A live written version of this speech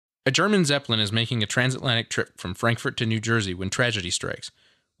A German Zeppelin is making a transatlantic trip from Frankfurt to New Jersey when tragedy strikes.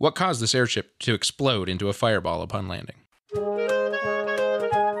 What caused this airship to explode into a fireball upon landing?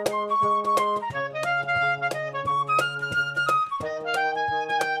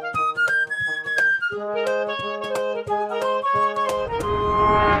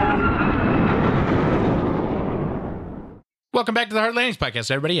 Welcome back to the Hard Landings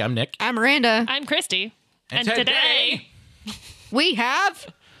Podcast, everybody. I'm Nick. I'm Miranda. I'm Christy. And today We have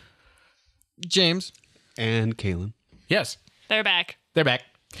James. And Kaylin. Yes, They're back. they're back.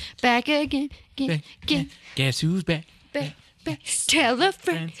 back again. Guess who's back? Back. Tell a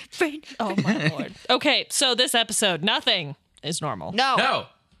friend. Oh, my Lord. Okay, so this episode, nothing is normal. No,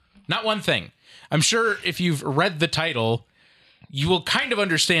 not one thing. I'm sure if you've read the title, you will kind of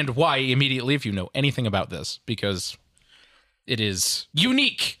understand why immediately if you know anything about this, because it is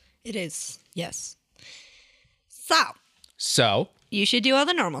unique. It is, yes. So, You should do all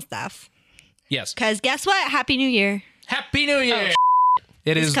the normal stuff. yes. Because guess what? Happy New Year. Happy New Year!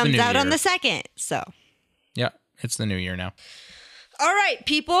 It This is the comes new out year. on the 2nd, so. Yeah, it's the new year now. All right,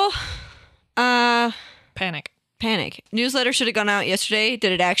 people. Panic. Panic. Newsletter should have gone out yesterday.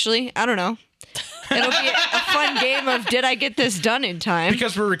 Did it actually? I don't know. It'll be a fun game of did I get this done in time?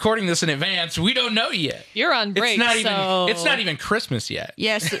 Because we're recording this in advance, we don't know yet. You're on break, It's not even Christmas yet.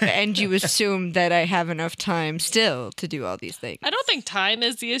 Yes, and you assume that I have enough time still to do all these things. I don't think time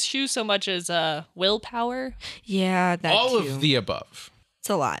is the issue so much as willpower. Yeah, that All too. of the above. It's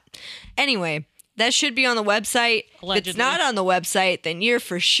a lot. Anyway, that should be on the website. If it's Allegedly. not on the website, then you're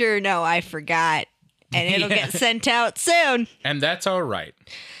for sure no, I forgot. And it'll get sent out soon. And that's all right.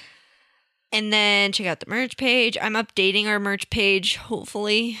 And then check out the merch page. I'm updating our merch page,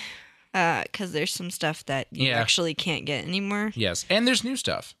 hopefully, because there's some stuff that you actually can't get anymore. Yes, and there's new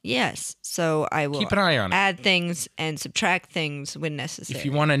stuff. Yes, so I will Keep an eye on it. add things and subtract things when necessary. If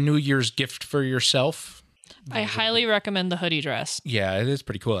you want a New Year's gift for yourself, I highly recommend the hoodie dress. yeah, it is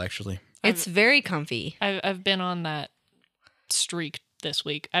pretty cool, actually. It's very comfy. I've been on that streak this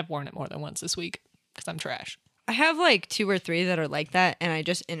week. I've worn it more than once this week because I'm trash. I have like 2 or 3 that are like that, and I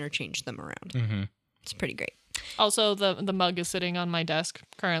just interchange them around. Mm-hmm. It's pretty great. Also, the mug is sitting on my desk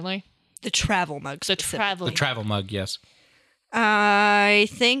currently. The travel mug. The specifically. travel. The travel mug, yes. I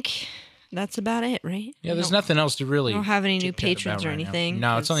think that's about it, right? Yeah, there's nothing else to really. I don't have any new chit-chat patrons about or right now. anything.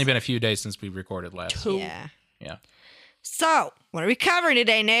 No, it's only been a few days since we recorded last. Yeah. Yeah. So, what are we covering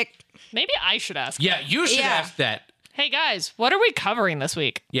today, Nick? Maybe I should ask. Yeah, you should ask that. Hey guys, what are we covering this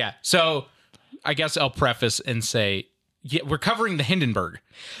week? Yeah. So, I guess I'll preface and say, yeah, we're covering the Hindenburg.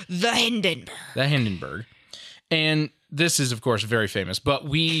 The Hindenburg. The Hindenburg. And this is, of course, very famous, but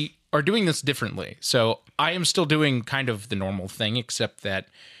we are doing this differently. So I am still doing kind of the normal thing, except that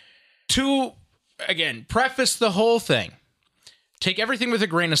to, again, preface the whole thing, take everything with a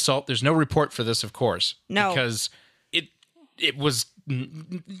grain of salt. There's no report for this, of course. No. Because it was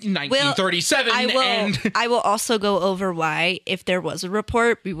 1937 I will also go over why, if there was a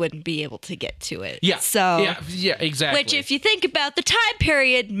report, we wouldn't be able to get to it. Yeah. So, yeah, exactly. which, if you think about the time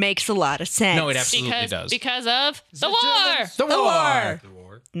period, makes a lot of sense. No, it absolutely does. Because of the war. The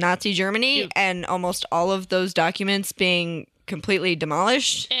war. Nazi Germany and almost all of those documents being completely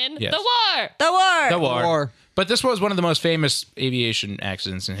demolished. In Yes. the war. The war. The war. War. But this was one of the most famous aviation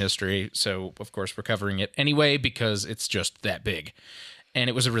accidents in history. So, of course, we're covering it anyway because it's just that big. And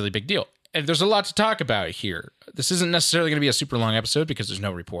it was a really big deal. And there's a lot to talk about here. This isn't necessarily going to be a super long episode because there's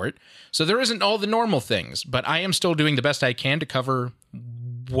no report. So there isn't all the normal things. But I am still doing the best I can to cover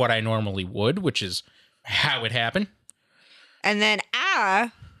what I normally would, which is how it happened. And then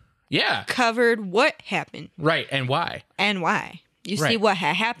I Yeah. covered what happened Right. And why. and why. You see, Right. what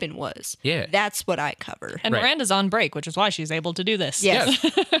happened was. Yeah. That's what I cover. And Right. Miranda's on break, which is why she's able to do this. Yes.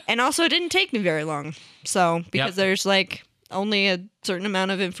 And also, it didn't take me very long. So, because Yep. there's like only a certain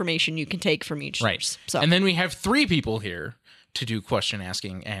amount of information you can take from each Right. source. So, And then we have 3 people here to do question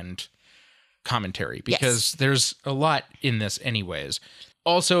asking and commentary because there's a lot in this anyways.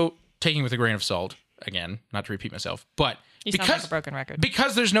 Also, taking with a grain of salt, again, not to repeat myself, but You sound like a broken record.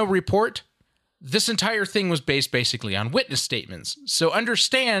 because there's no report, this entire thing was based basically on witness statements. So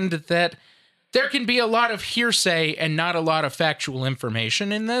understand that there can be a lot of hearsay and not a lot of factual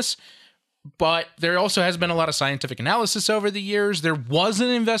information in this. But there also has been a lot of scientific analysis over the years. There was an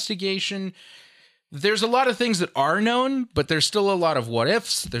investigation. There's a lot of things that are known, but there's still a lot of what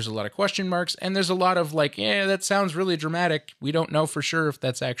ifs. There's a lot of question marks. And there's a lot of like, yeah, that sounds really dramatic. We don't know for sure if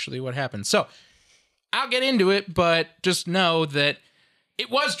that's actually what happened. So I'll get into it, but just know that it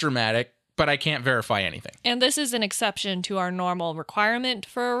was dramatic, but I can't verify anything. And this is an exception to our normal requirement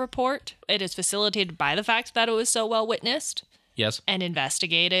for a report. It is facilitated by the fact that it was so well witnessed. Yes. and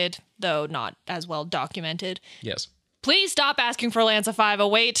investigated, though not as well documented. Yes. Please stop asking for Lanza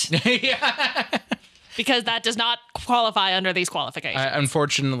 508 Yeah. because that does not qualify under these qualifications.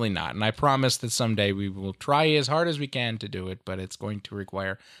 Unfortunately not. And I promise that someday we will try as hard as we can to do it, but it's going to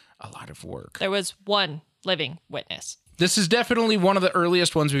require a lot of work. There was one living witness. This is definitely one of the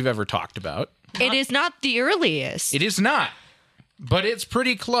earliest ones we've ever talked about. It is not the earliest. It is not, but it's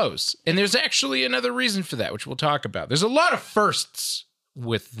pretty close. And there's actually another reason for that, which we'll talk about. There's a lot of firsts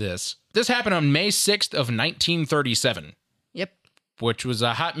with this. This happened on May 6th of 1937, Yep. which was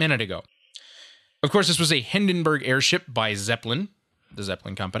a hot minute ago. Of course, this was a Hindenburg airship by Zeppelin, the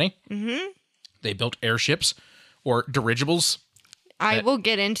Zeppelin company. Mm-hmm. They built airships or dirigibles. I will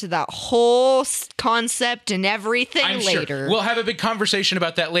get into that whole concept and everything I'm later. sure. We'll have a big conversation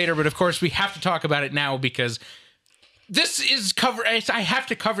about that later, but of course we have to talk about it now because this is I have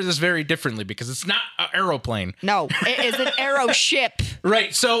to cover this very differently because it's not an aeroplane. No, it is an aeroship.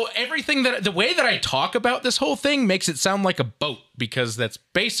 Right. So the way that I talk about this whole thing makes it sound like a boat because that's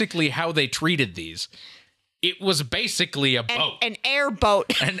basically how they treated these. It was basically a boat. An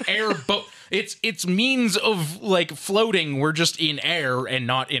airboat. An airboat. Its means of like floating were just in air and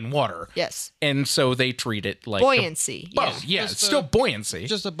not in water. Yes. And so they treat it like Buoyancy. a boat. Yeah, Just it's still buoyancy.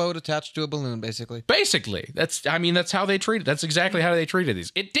 Just a boat attached to a balloon, basically. Basically, that's how they treated. That's exactly how they treated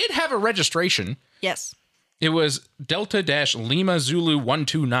these. It did have a registration. Yes. It was Delta-Lima Zulu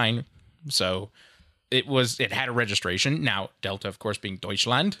 129. So it had a registration. Now Delta, of course, being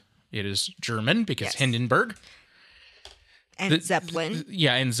Deutschland, it is German because Yes. Hindenburg. And Zeppelin.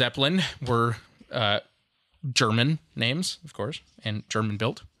 Yeah, and Zeppelin were German names, of course, and German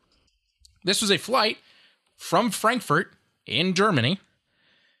built. This was a flight from Frankfurt in Germany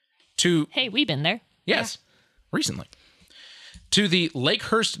to Hey, we've been there. Yes, recently. To the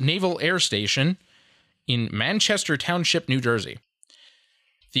Lakehurst Naval Air Station in Manchester Township, New Jersey.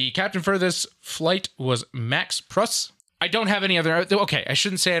 The captain for this flight was Max Pruss. I don't have any other... Okay, I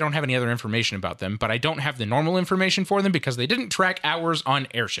shouldn't say I don't have any other information about them, but I don't have the normal information for them because they didn't track hours on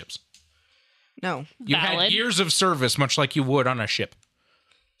airships. No. You had Valid. years of service, much like you would on a ship.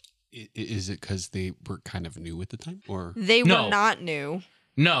 Is it because they were kind of new at the time? Or They No. were not new.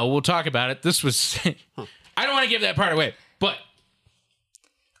 No, we'll talk about it. This was... I don't want to give that part away, but...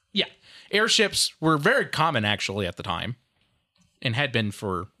 Yeah, airships were very common, actually, at the time, and had been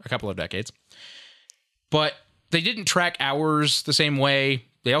for a couple of decades. But they didn't track hours the same way.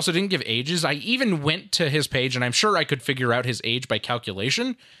 They also didn't give ages. I even went to his page, and I'm sure I could figure out his age by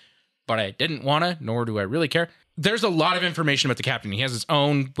calculation, but I didn't want to, nor do I really care. There's a lot of information about the captain. He has his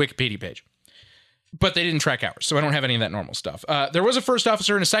own Wikipedia page. But they didn't track hours, so I don't have any of that normal stuff. There was a first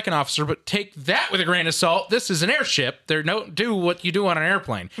officer and a second officer, but take that with a grain of salt. This is an airship. They don't do what you do on an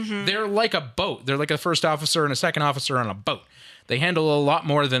airplane. Mm-hmm. They're like a boat. They're like a first officer and a second officer on a boat. They handle a lot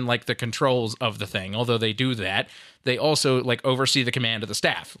more than like the controls of the thing. Although they do that, they also like oversee the command of the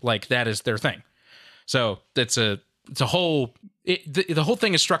staff. Like that is their thing. So it's a whole. The whole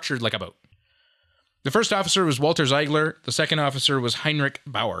thing is structured like a boat. The first officer was Walter Ziegler. The second officer was Heinrich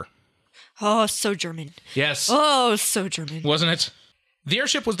Bauer. Oh, so German. Yes. Oh, so German. Wasn't it? The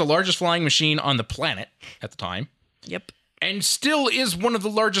airship was the largest flying machine on the planet at the time, Yep. and still is one of the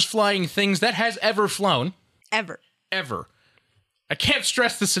largest flying things that has ever flown. Ever. Ever. I can't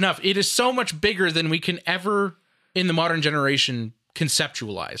stress this enough. It is so much bigger than we can ever, in the modern generation,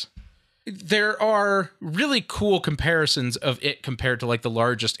 conceptualize. There are really cool comparisons of it compared to like the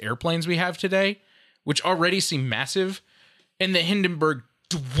largest airplanes we have today, which already seem massive, and the Hindenburg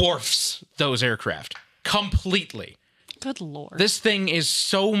dwarfs those aircraft completely. Good lord. This thing is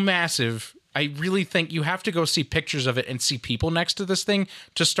so massive. I really think you have to go see pictures of it and see people next to this thing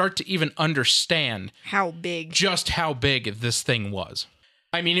to start to even understand How big. just how big this thing was.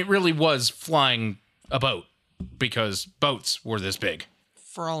 I mean, it really was flying a boat because boats were this big.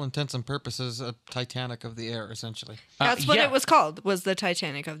 for all intents and purposes, a Titanic of the air, essentially. That's what yeah. it was called, was the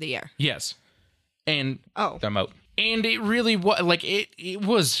Titanic of the air. Yes. And Oh. the moat. And it really was like it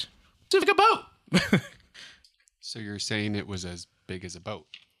was like a boat. So you're saying it was as big as a boat?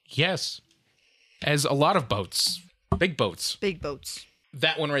 Yes. As a lot of boats. Big boats. Big boats.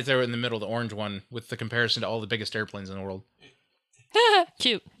 That one right there in the middle, the orange one, with the comparison to all the biggest airplanes in the world.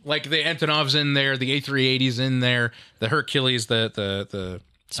 Cute. Like the Antonov's in there, the A380's in there, the Hercules, the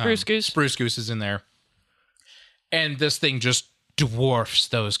Spruce Goose. Spruce Goose is in there. And this thing just dwarfs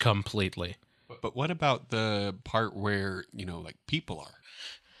those completely. But what about the part where, like people are?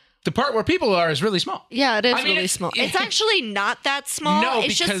 The part where people are is really small. Yeah, it is I mean, really it's- small. It's actually not that small. No,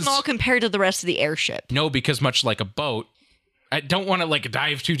 it's just because- small compared to the rest of the airship. No, because much like a boat, I don't want to like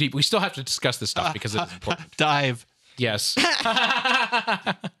dive too deep. We still have to discuss this stuff because it's important. Dive Yes.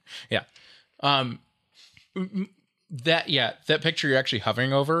 Yeah. That picture you're actually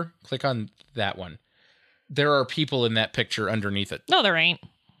hovering over, click on that one. There are people in that picture underneath it. No, there ain't.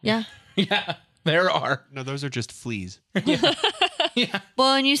 Yeah. Yeah, there are. No, those are just fleas. Yeah.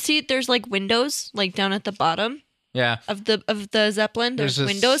 Well, and you see there's like windows like down at the bottom Yeah. of the Zeppelin. There's a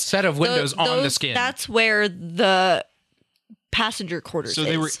windows. set of windows on the skin. That's where the passenger quarters So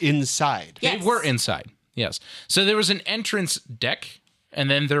they were inside. Yes. They were inside. Yes. So there was an entrance deck,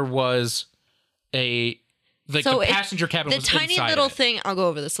 and then there was the passenger cabin The was tiny inside little of it. thing, I'll go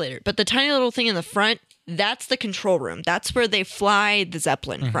over this later, but the tiny little thing in the front, that's the control room. That's where they fly the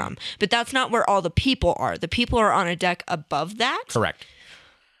Zeppelin Mm-hmm. from. But that's not where all the people are. The people are on a deck above that. Correct.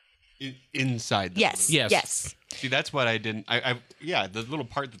 Inside. The Yes. balloon. Yes. See, that's what I didn't. The little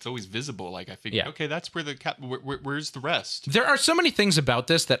part that's always visible. Like I figured, Yeah. okay, that's where the where's the rest? There are so many things about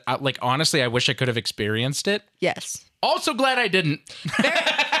this that, honestly, I wish I could have experienced it. Yes. Also glad I didn't.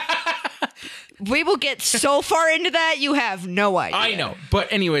 We will get so far into that, you have no idea. I know.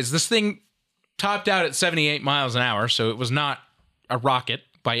 But anyways, this thing topped out at 78 miles an hour, so it was not a rocket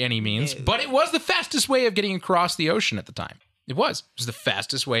by any means, but it was the fastest way of getting across the ocean at the time. It was the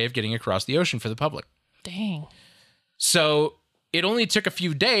fastest way of getting across the ocean for the public. Dang. So it only took a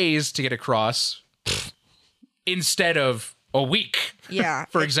few days to get across instead of a week, Yeah.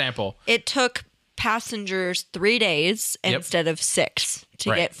 for example. It took passengers 3 days Yep. instead of 6 to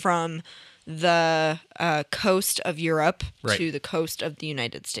Right. get from the coast of Europe Right. to the coast of the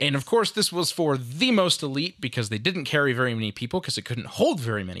United States. And of course, this was for the most elite because they didn't carry very many people because it couldn't hold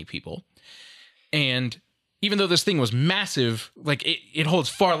very many people. And even though this thing was massive, like it holds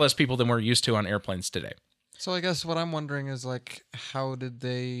far less people than we're used to on airplanes today. So I guess what I'm wondering is like, how did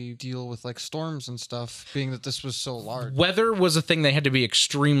they deal with like storms and stuff, being that this was so large? Weather was a thing they had to be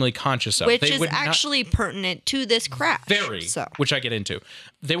extremely conscious of. which They is would not- actually pertinent to this crash. very, So, which I get into.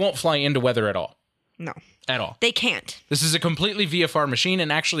 They won't fly into weather at all. no. At all. They can't. This is a completely VFR machine,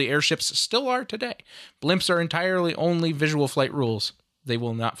 and actually airships still are today. Blimps are entirely only visual flight rules. They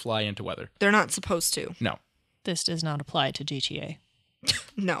will not fly into weather. They're not supposed to. No. This does not apply to GTA.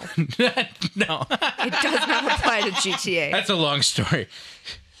 No. No. It does not apply to GTA. That's a long story.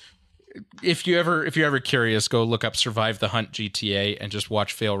 If you're ever curious, go look up Survive the Hunt GTA and just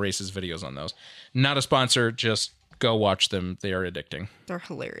watch Fail Race's videos on those. Not a sponsor, just go watch them. They are addicting. They're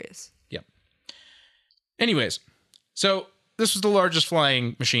hilarious. Yep. Anyways, so this was the largest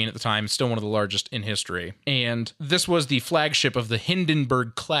flying machine at the time, still one of the largest in history. And this was the flagship of the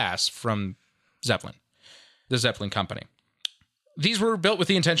Hindenburg class from Zeppelin, the Zeppelin company. These were built with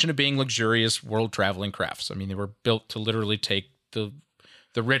the intention of being luxurious world-traveling crafts. I mean, they were built to literally take the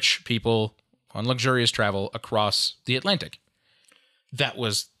rich people on luxurious travel across the Atlantic. That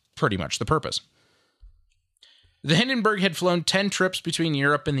was pretty much the purpose. The Hindenburg had flown 10 trips between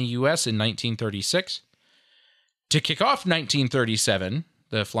Europe and the U.S. in 1936. To kick off 1937,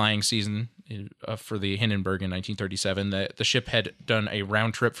 the flying season for the Hindenburg in 1937, the ship had done a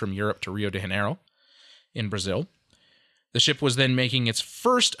round trip from Europe to Rio de Janeiro in Brazil. The ship was then making its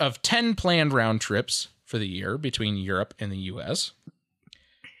first of 10 planned round trips for the year between Europe and the U.S.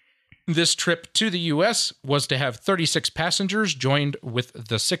 This trip to the U.S. was to have 36 passengers joined with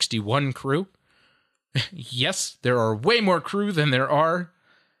the 61 crew. Yes, there are way more crew than there are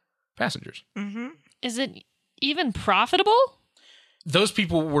passengers. Mm-hmm. Is it even profitable? Those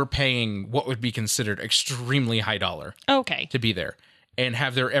people were paying what would be considered extremely high dollar Okay. to be there and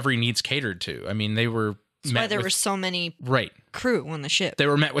have their every needs catered to. I mean, they were That's why there were so many right. crew on the ship. They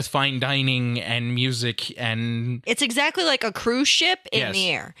were met with fine dining and music and It's exactly like a cruise ship in Yes. the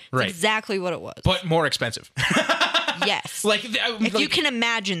air. It's Right. exactly what it was. but more expensive. Yes. If you can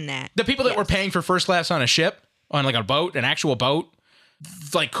imagine that. the people that Yes. were paying for first class on a ship, on like a boat, an actual boat,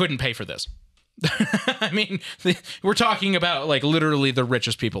 like couldn't pay for this. I mean, we're talking about like literally the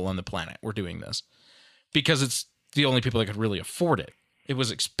richest people on the planet were doing this because it's the only people that could really afford it. It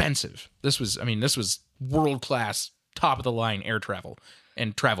was expensive. This was world-class, top-of-the-line air travel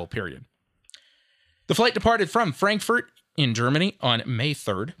and travel, period. The flight departed from Frankfurt in Germany on May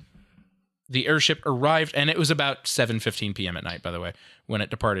 3rd. The airship arrived, and it was about 7:15 p.m. at night, by the way, when it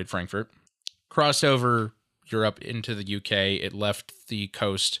departed Frankfurt. Crossed over Europe into the UK. It left the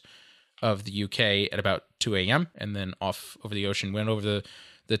coast of the UK at about 2 a.m. and then off over the ocean, went over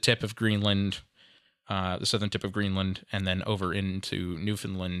the tip of Greenland, the southern tip of Greenland, and then over into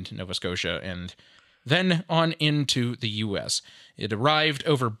Newfoundland, Nova Scotia, and then on into the U.S. It arrived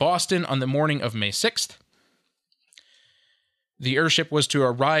over Boston on the morning of May 6th. The airship was to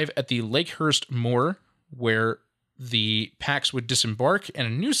arrive at the Lakehurst Moor, where the packs would disembark, and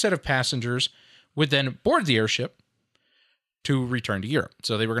a new set of passengers would then board the airship to return to Europe.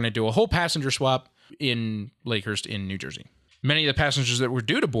 So they were going to do a whole passenger swap in Lakehurst in New Jersey. Many of the passengers that were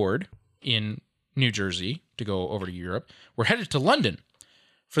due to board in New Jersey to go over to Europe were headed to London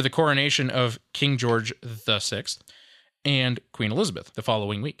for the coronation of King George VI and Queen Elizabeth the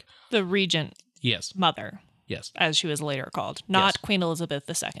following week. The regent Yes. mother, Yes. as she was later called, not Yes. Queen Elizabeth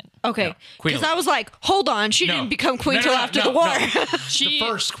II. Okay. No, Queen Because I was like, hold on, she No. didn't become queen No, till no, after no, the war. no. She, The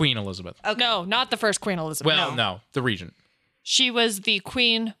first Queen Elizabeth. no, not the first Queen Elizabeth. Well, no, the regent. She was the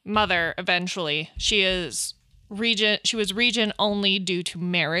queen mother eventually. She was regent only due to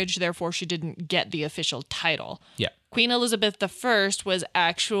marriage, therefore she didn't get the official title. Yeah. Queen Elizabeth I was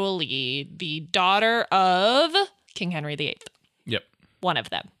actually the daughter of King Henry VIII. Yep. One of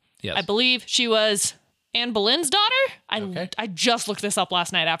them. Yes. I believe she was Anne Boleyn's daughter. Okay. I just looked this up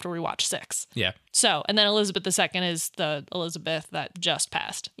last night after we watched 6. Yeah. So, and then Elizabeth II is the Elizabeth that just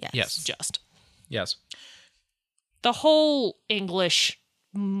passed. Yes. Just. Yes. The whole English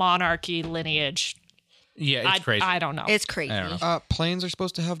monarchy lineage, Yeah, it's crazy. I don't know. It's crazy. I don't know. Planes are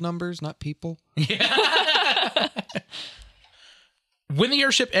supposed to have numbers, not people. When the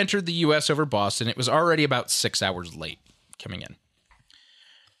airship entered the U.S. over Boston, it was already about 6 hours late coming in.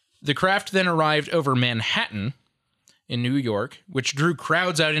 The craft then arrived over Manhattan in New York, which drew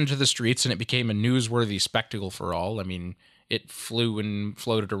crowds out into the streets, and it became a newsworthy spectacle for all. I mean, it flew and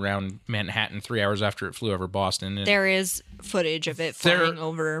floated around Manhattan 3 hours after it flew over Boston. And There is footage of it flying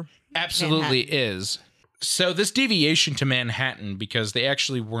over. absolutely Manhattan. is. So this deviation to Manhattan, because they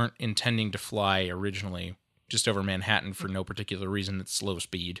actually weren't intending to fly originally just over Manhattan for no particular reason, it's slow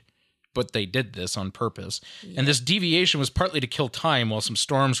speed. But they did this on purpose. Yeah. And this deviation was partly to kill time while some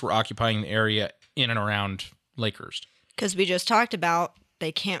storms were occupying the area in and around Lakehurst. Because we just talked about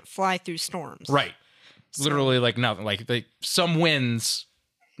they can't fly through storms. Right. So. Literally like nothing. Like some winds,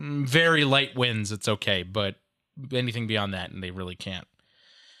 very light winds, it's okay. But anything beyond that, and they really can't.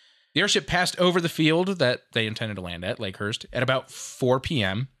 The airship passed over the field that they intended to land at, Lakehurst, at about 4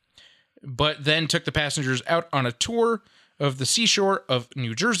 p.m., but then took the passengers out on a tour of the seashore of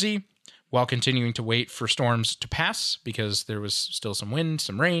New Jersey while continuing to wait for storms to pass because there was still some wind,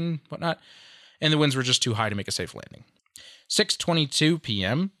 some rain, whatnot, and the winds were just too high to make a safe landing. 6:22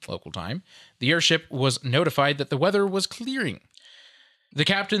 p.m. local time, the airship was notified that the weather was clearing. The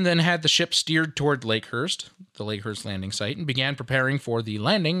captain then had the ship steered toward Lakehurst, the Lakehurst landing site, and began preparing for the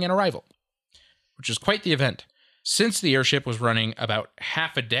landing and arrival, which was quite the event. Since the airship was running about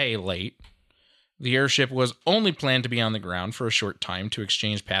half a day late, the airship was only planned to be on the ground for a short time to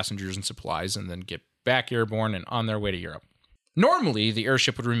exchange passengers and supplies and then get back airborne and on their way to Europe. Normally, the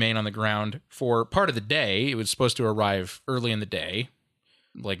airship would remain on the ground for part of the day. It was supposed to arrive early in the day,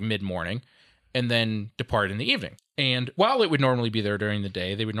 like mid-morning, and then depart in the evening. And while it would normally be there during the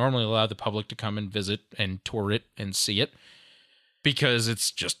day, they would normally allow the public to come and visit and tour it and see it. Because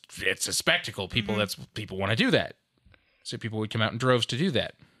it's a spectacle. People want to do that. So people would come out in droves to do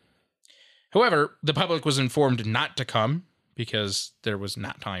that. However, the public was informed not to come because there was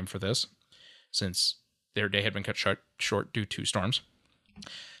not time for this, since their day had been cut short due to storms.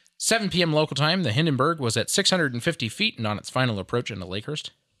 7 p.m. local time, the Hindenburg was at 650 feet and on its final approach into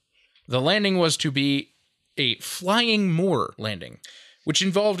Lakehurst. The landing was to be a flying moor landing, which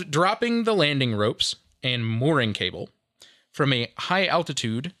involved dropping the landing ropes and mooring cable from a high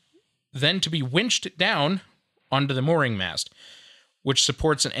altitude, then to be winched down onto the mooring mast, which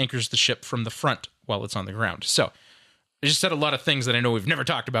supports and anchors the ship from the front while it's on the ground. So, I just said a lot of things that I know we've never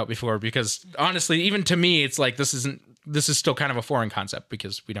talked about before, because honestly, even to me, it's like this is still kind of a foreign concept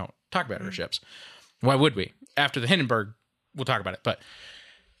because we don't talk about airships. Why would we? After the Hindenburg, we'll talk about it. But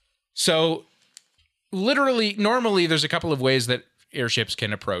so, literally, normally there's a couple of ways that airships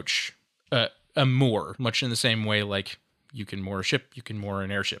can approach a moor, much in the same way like you can moor a ship, you can moor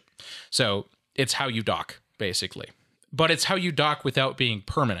an airship. So it's how you dock, basically. But it's how you dock without being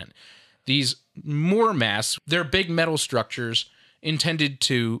permanent. These moor masts, they're big metal structures intended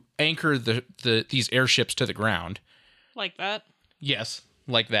to anchor these airships to the ground. Like that? Yes,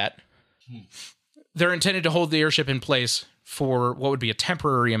 like that. They're intended to hold the airship in place for what would be a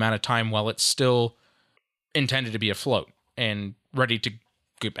temporary amount of time while it's still intended to be afloat and ready to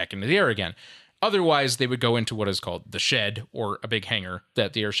get back into the air again. Otherwise, they would go into what is called the shed, or a big hangar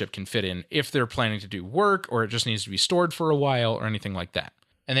that the airship can fit in if they're planning to do work or it just needs to be stored for a while or anything like that.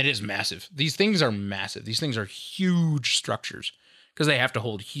 And it is massive. These things are massive. These things are huge structures because they have to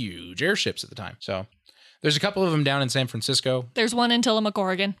hold huge airships at the time. So there's a couple of them down in San Francisco. There's one in Tillamook,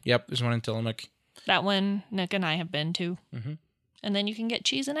 Oregon. Yep, there's one in Tillamook. That one Nick and I have been to. Mm-hmm. And then you can get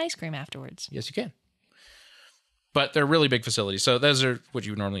cheese and ice cream afterwards. Yes, you can. But they're really big facilities. So those are what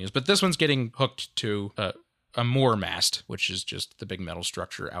you would normally use. But this one's getting hooked to a moor mast, which is just the big metal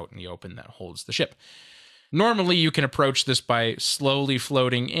structure out in the open that holds the ship. Normally, you can approach this by slowly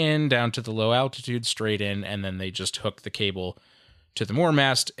floating in down to the low altitude, straight in, and then they just hook the cable to the moor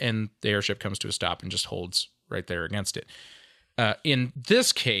mast, and the airship comes to a stop and just holds right there against it. In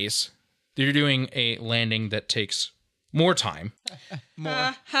this case, they're doing a landing that takes more time,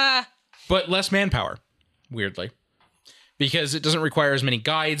 but less manpower, weirdly. Because it doesn't require as many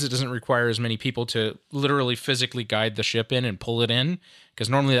guides, it doesn't require as many people to literally physically guide the ship in and pull it in, because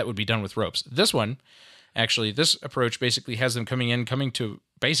normally that would be done with ropes. This one, actually, this approach basically has them coming to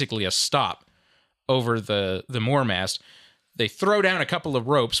basically a stop over the moor mast. They throw down a couple of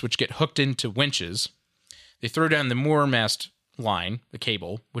ropes, which get hooked into winches. They throw down the moor mast line, the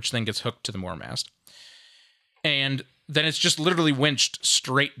cable, which then gets hooked to the moor mast. And then it's just literally winched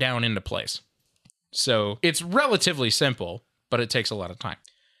straight down into place. So it's relatively simple, but it takes a lot of time.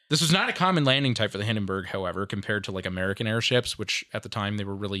 This was not a common landing type for the Hindenburg, however, compared to like American airships, which at the time they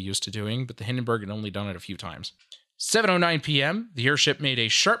were really used to doing, but the Hindenburg had only done it a few times. 7:09 p.m., the airship made a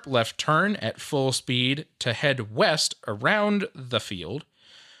sharp left turn at full speed to head west around the field,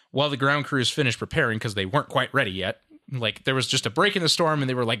 while the ground crews finished preparing because they weren't quite ready yet. Like, there was just a break in the storm, and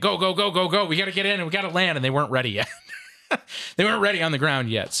they were like, go, go, go, go, go, we got to get in and we got to land, and they weren't ready yet. They weren't ready on the ground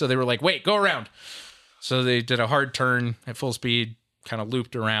yet, so they were like, wait, go around. So they did a hard turn at full speed, kind of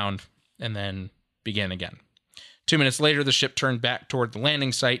looped around, and then began again. 2 minutes later, the ship turned back toward the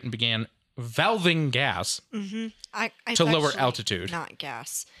landing site and began valving gas to lower altitude. Not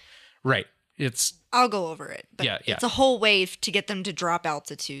gas. Right. I'll go over it. But yeah. It's a whole wave to get them to drop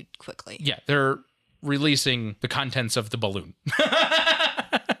altitude quickly. Yeah, they're releasing the contents of the balloon.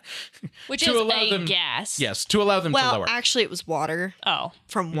 Which is a gas. Yes, to allow them to lower. Well, actually, it was water. Oh.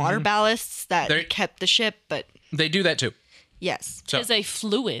 From water ballasts that kept the ship, but... They do that too. Yes. So. It is a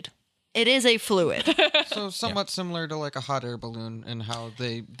fluid. It is a fluid. So somewhat similar to like a hot air balloon and how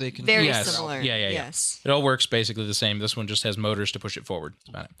they can... Very Yes. similar. Yeah. Yes. It all works basically the same. This one just has motors to push it forward. That's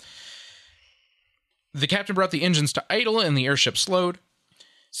about it. The captain brought the engines to idle and the airship slowed.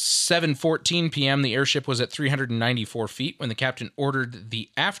 7:14 p.m., the airship was at 394 feet when the captain ordered the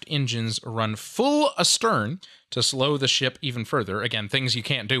aft engines run full astern to slow the ship even further. Again, things you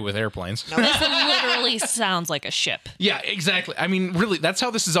can't do with airplanes. This literally sounds like a ship. Yeah, exactly. I mean, really, that's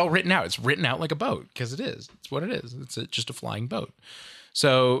how this is all written out. It's written out like a boat, because it is. It's what it is. It's just a flying boat.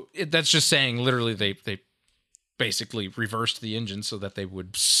 So that's just saying literally they basically reversed the engine so that they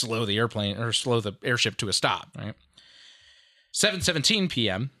would slow the airplane or slow the airship to a stop, right? 7:17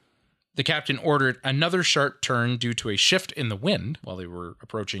 p.m., the captain ordered another sharp turn due to a shift in the wind while they were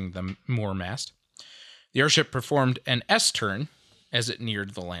approaching the moor mast. The airship performed an S-turn as it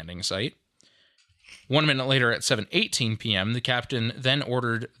neared the landing site. 1 minute later at 7:18 p.m., the captain then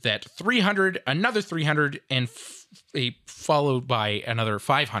ordered that 300, another 300, and followed by another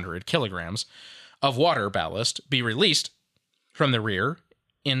 500 kilograms of water ballast be released from the rear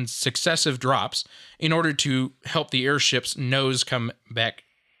in successive drops in order to help the airship's nose come back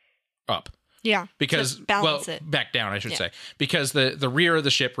up. Yeah. Because, balance it. back down, I should say. Because the rear of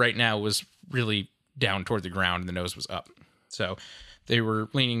the ship right now was really down toward the ground and the nose was up. So they were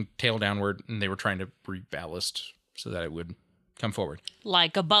leaning tail downward and they were trying to reballast so that it would come forward.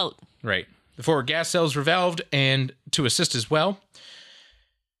 Like a boat. Right. The forward gas cells were valved and to assist as well.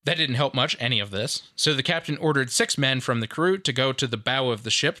 That didn't help much, any of this. So the captain ordered 6 men from the crew to go to the bow of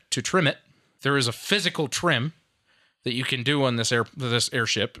the ship to trim it. There is a physical trim that you can do on this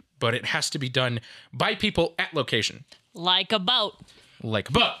airship, but it has to be done by people at location. Like a boat. Like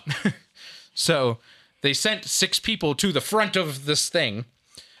a boat. So they sent 6 people to the front of this thing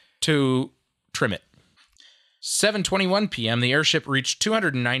to trim it. 7:21 p.m., the airship reached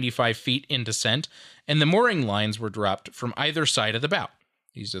 295 feet in descent, and the mooring lines were dropped from either side of the bow.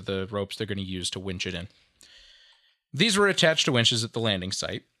 These are the ropes they're going to use to winch it in. These were attached to winches at the landing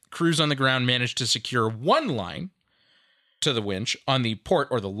site. Crews on the ground managed to secure one line to the winch on the port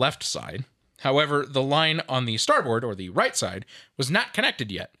or the left side. However, the line on the starboard or the right side was not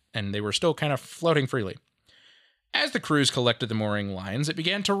connected yet, and they were still kind of floating freely. As the crews collected the mooring lines, it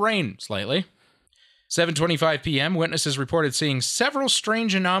began to rain slightly. 7:25 p.m., witnesses reported seeing several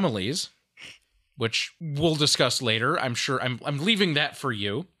strange anomalies, which we'll discuss later. I'm sure I'm leaving that for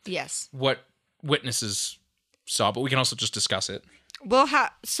you. Yes. What witnesses saw, but we can also just discuss it.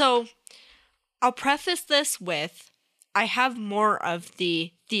 So I'll preface this with I have more of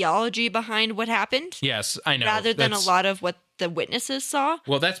the theology behind what happened. Yes, I know. Rather than a lot of what the witnesses saw.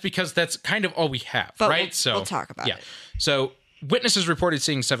 Well, that's because that's kind of all we have, but right? We'll talk about it. So witnesses reported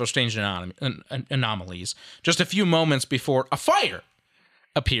seeing several strange anomalies just a few moments before a fire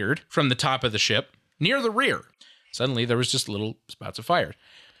appeared from the top of the ship, near the rear. Suddenly, there was just little spouts of fire.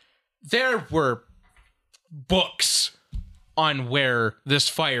 There were books on where this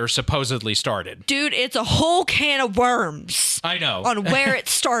fire supposedly started. Dude, it's a whole can of worms. I know. On where it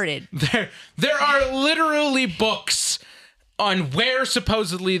started. There are literally books on where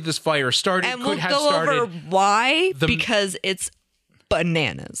supposedly this fire started. And could we'll have go started. over why, because it's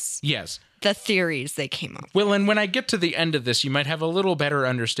bananas. Yes. The theories they came up with. Well, and when I get to the end of this, you might have a little better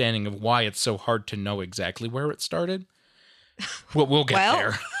understanding of why it's so hard to know exactly where it started. Well, we'll get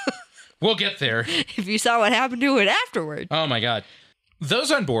there. We'll get there. If you saw what happened to it afterward. Oh my God.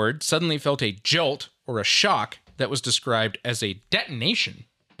 Those on board suddenly felt a jolt or a shock that was described as a detonation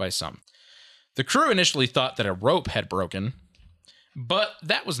by some. The crew initially thought that a rope had broken, but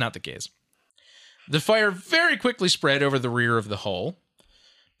that was not the case. The fire very quickly spread over the rear of the hull.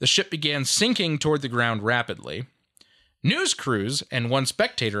 The ship began sinking toward the ground rapidly. News crews and one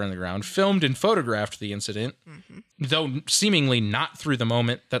spectator on the ground filmed and photographed the incident, though seemingly not through the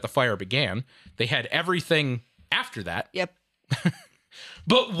moment that the fire began. They had everything after that. Yep.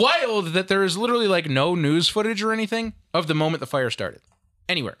 But wild that there is literally like no news footage or anything of the moment the fire started.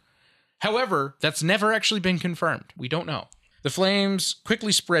 Anywhere. However, that's never actually been confirmed. We don't know. The flames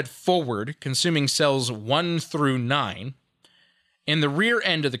quickly spread forward, consuming cells 1 through 9, and the rear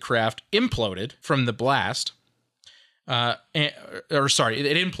end of the craft imploded from the blast. It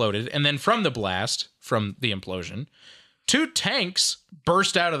imploded, and then from the blast, from the implosion, 2 tanks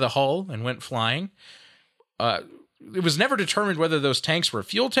burst out of the hull and went flying. It was never determined whether those tanks were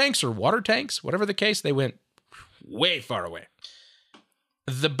fuel tanks or water tanks. Whatever the case, they went way far away.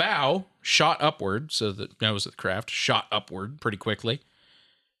 The bow shot upward, so the nose of the craft shot upward pretty quickly,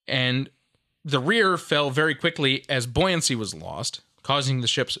 and the rear fell very quickly as buoyancy was lost, causing the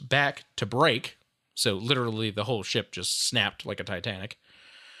ship's back to break. So literally the whole ship just snapped like a Titanic,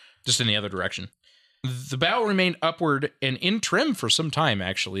 just in the other direction. The bow remained upward and in trim for some time,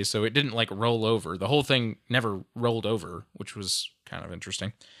 actually, so it didn't like roll over. The whole thing never rolled over, which was kind of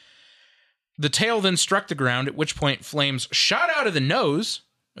interesting. The tail then struck the ground, at which point flames shot out of the nose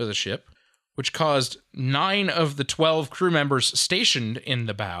of the ship, which caused 9 of the 12 crew members stationed in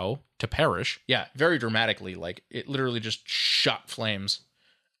the bow to perish. Yeah, very dramatically. Like, it literally just shot flames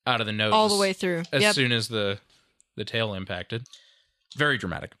out of the nose. All the way through. As soon as the tail impacted. Very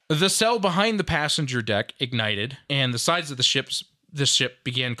dramatic. The cell behind the passenger deck ignited, and the sides of the ship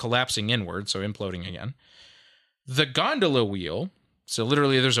began collapsing inward, so imploding again. The gondola wheel, so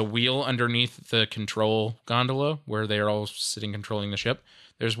literally there's a wheel underneath the control gondola where they are all sitting controlling the ship.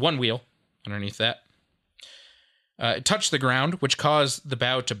 There's one wheel underneath that. It touched the ground, which caused the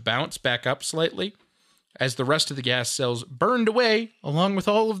bow to bounce back up slightly as the rest of the gas cells burned away along with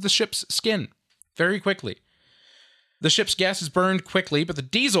all of the ship's skin very quickly. The ship's gases burned quickly, but the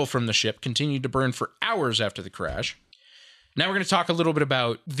diesel from the ship continued to burn for hours after the crash. Now we're going to talk a little bit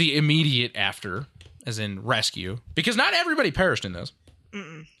about the immediate after, as in rescue, because not everybody perished in this.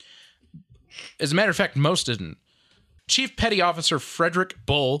 As a matter of fact, most didn't. Chief Petty Officer Frederick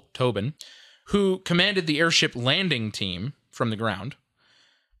Bull Tobin, who commanded the airship landing team from the ground,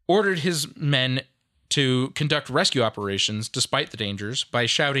 ordered his men to conduct rescue operations despite the dangers by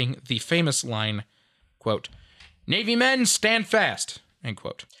shouting the famous line, quote, "Navy men, stand fast," end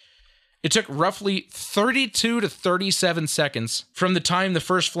quote. It took roughly 32 to 37 seconds from the time the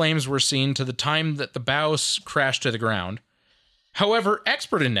first flames were seen to the time that the bows crashed to the ground. However,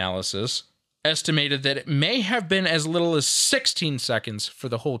 expert analysis estimated that it may have been as little as 16 seconds for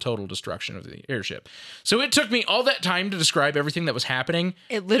the whole total destruction of the airship. So it took me all that time to describe everything that was happening.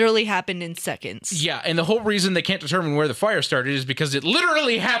 It literally happened in seconds. Yeah, and the whole reason they can't determine where the fire started is because it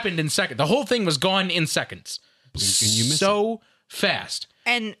literally happened in seconds. The whole thing was gone in seconds. So fast.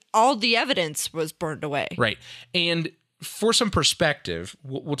 And all the evidence was burned away. Right. And for some perspective,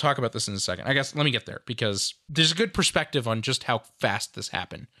 we'll talk about this in a second. I guess let me get there because there's a good perspective on just how fast this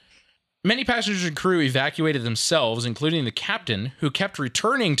happened. Many passengers and crew evacuated themselves, including the captain, who kept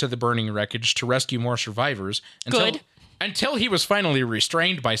returning to the burning wreckage to rescue more survivors until he was finally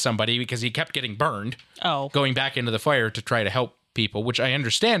restrained by somebody because he kept getting burned. Oh. Going back into the fire to try to help people, which I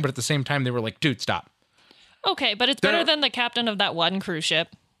understand, but at the same time they were like, dude, stop. Okay, but it's better than the captain of that one cruise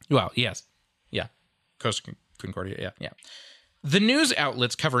ship. Well, yes. Yeah. Coast Concordia, yeah. The news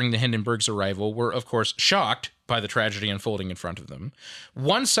outlets covering the Hindenburg's arrival were, of course, shocked by the tragedy unfolding in front of them.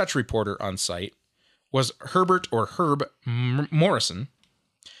 One such reporter on site was Herb Morrison,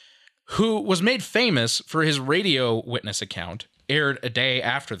 who was made famous for his radio witness account, aired a day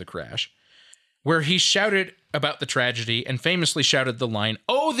after the crash, where he shouted about the tragedy and famously shouted the line,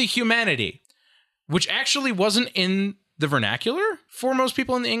 "Oh, the humanity," which actually wasn't in the vernacular for most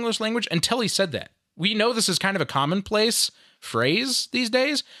people in the English language until he said that. We know this is kind of a commonplace phrase these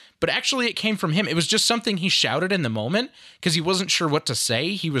days, but actually it came from him. It was just something he shouted in the moment because he wasn't sure what to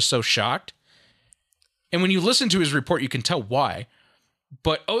say. He was so shocked. And when you listen to his report, you can tell why.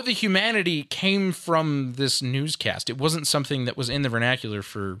 But "Oh, the humanity" came from this newscast. It wasn't something that was in the vernacular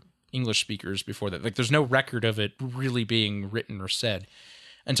for English speakers before that. Like, there's no record of it really being written or said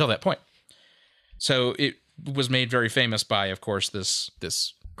until that point. So it was made very famous by, of course, this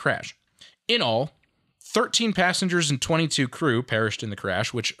crash. In all, 13 passengers and 22 crew perished in the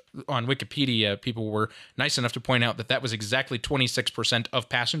crash, which on Wikipedia, people were nice enough to point out that that was exactly 26% of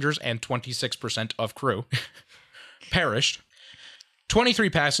passengers and 26% of crew perished. 23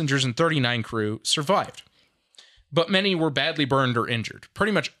 passengers and 39 crew survived, but many were badly burned or injured.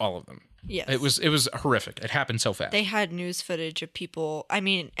 Pretty much all of them. Yes. It was horrific. It happened so fast. They had news footage of people. I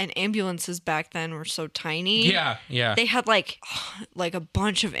mean, and ambulances back then were so tiny. Yeah. They had like a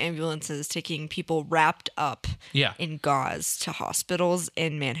bunch of ambulances taking people wrapped up in gauze to hospitals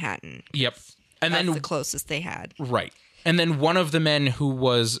in Manhattan. Yep. And That's then the closest they had. Right. And then one of the men who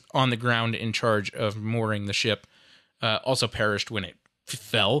was on the ground in charge of mooring the ship also perished when it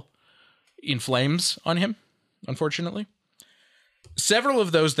fell in flames on him, unfortunately. Several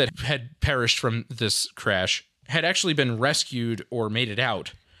of those that had perished from this crash had actually been rescued or made it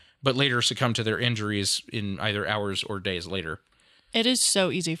out, but later succumbed to their injuries in either hours or days later. It is so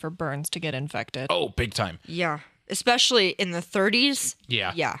easy for burns to get infected. Oh, big time. Yeah. Especially in the 30s.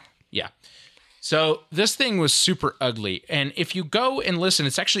 Yeah. Yeah. So this thing was super ugly. And if you go and listen,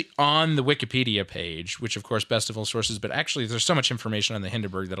 it's actually on the Wikipedia page, which of course, best of all sources, but actually there's so much information on the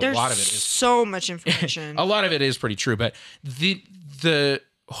Hindenburg that There's a lot of it is so much information. a lot of it is pretty true. But the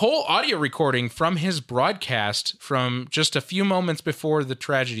whole audio recording from his broadcast from just a few moments before the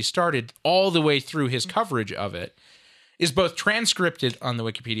tragedy started all the way through his coverage of it is both transcripted on the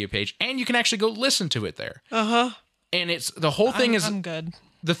Wikipedia page and you can actually go listen to it there. Uh-huh. And it's the whole thing I'm good.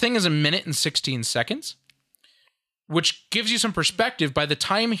 The thing is 1 minute and 16 seconds, which gives you some perspective. By the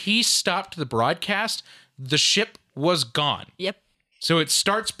time he stopped the broadcast, the ship was gone. Yep. So it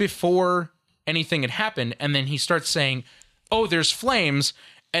starts before anything had happened, and then he starts saying, "Oh, there's flames,"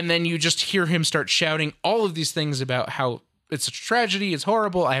 and then you just hear him start shouting all of these things about how it's a tragedy, it's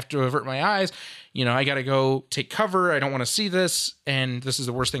horrible, I have to avert my eyes, I got to go take cover, I don't want to see this, and this is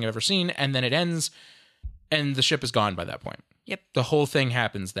the worst thing I've ever seen, and then it ends, and the ship is gone by that point. Yep. The whole thing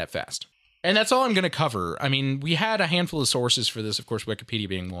happens that fast. And that's all I'm going to cover. I mean, we had a handful of sources for this, of course, Wikipedia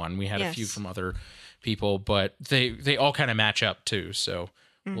being one. We had a few from other people, but they all kind of match up too. So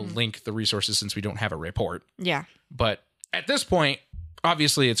we'll link the resources since we don't have a report. Yeah. But at this point,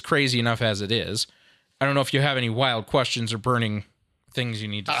 obviously it's crazy enough as it is. I don't know if you have any wild questions or burning things you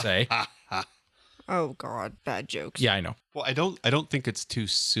need to say. Oh God, bad jokes. Yeah, I know. Well, I don't think it's too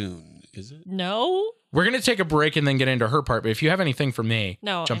soon, is it? No? We're going to take a break and then get into her part. But if you have anything for me,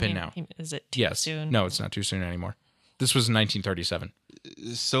 No. jump in now. Is it too soon? No, it's not too soon anymore. This was in 1937.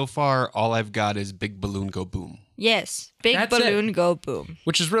 So far, all I've got is Big Balloon Go Boom. Yes. Big That's balloon go boom.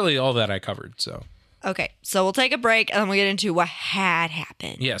 Which is really all that I covered. So, Okay, so we'll take a break and then we'll get into what had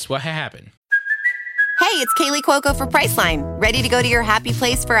happened. yes, what happened? Hey, it's Kaylee Cuoco for Priceline. Ready to go to your happy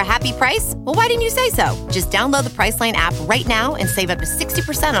place for a happy price? Well, why didn't you say so? Just download the Priceline app right now and save up to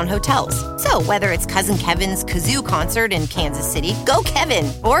 60% on hotels. So whether it's Cousin Kevin's Kazoo Concert in Kansas City, go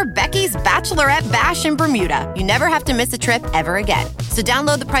Kevin, or Becky's Bachelorette Bash in Bermuda, you never have to miss a trip ever again. So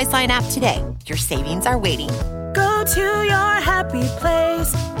download the Priceline app today. Your savings are waiting. Go to your happy place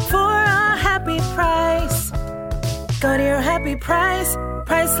for a happy price. Go to your happy price,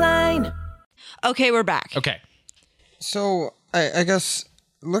 Priceline. Okay, we're back. Okay. So I guess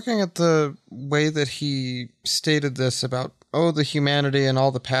looking at the way that he stated this about, oh, the humanity and all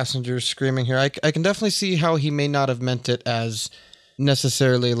the passengers screaming here, I can definitely see how he may not have meant it as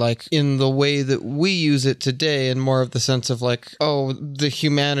necessarily like in the way that we use it today, and more of the sense of like, oh, the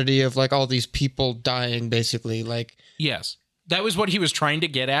humanity of like all these people dying, basically. Like, Yes. That was what he was trying to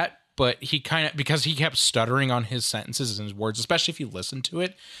get at, but he kind of, because he kept stuttering on his sentences and his words, especially if you listen to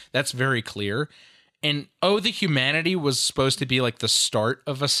it, that's very clear. And oh, the humanity was supposed to be like the start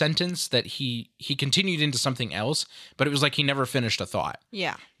of a sentence that he continued into something else, but it was like he never finished a thought.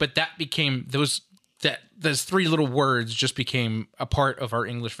 Yeah. But that became those three little words just became a part of our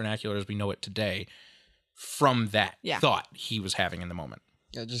English vernacular as we know it today from that thought he was having in the moment.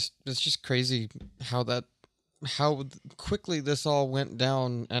 yeah, it's just crazy how quickly this all went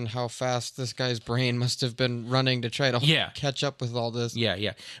down and how fast this guy's brain must have been running to try to catch up with all this.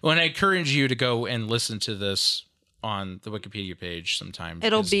 Yeah. Well, and I encourage you to go and listen to this on the Wikipedia page sometime.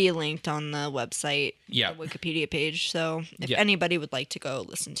 It'll be linked on the website, Yeah. the Wikipedia page. So if anybody would like to go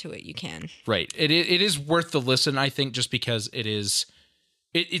listen to it, you can. Right. It is worth the listen, I think, just because it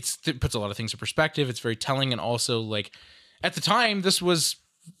puts a lot of things in perspective. It's very telling. And also, like, at the time, this was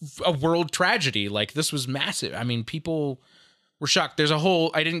a world tragedy. Like, this was massive. I mean, people were shocked. There's a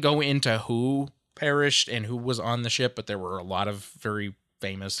whole, I didn't go into who perished and who was on the ship, but there were a lot of very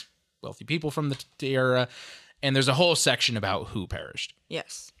famous, wealthy people from the era. And there's a whole section about who perished.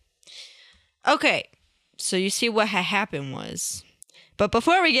 Yes. Okay. So you see what happened was. But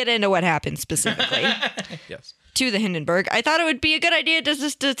before we get into what happened specifically Yes. to the Hindenburg, I thought it would be a good idea to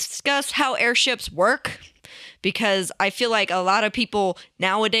just discuss how airships work. Because I feel like a lot of people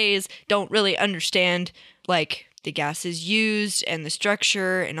nowadays don't really understand, like, the gases used and the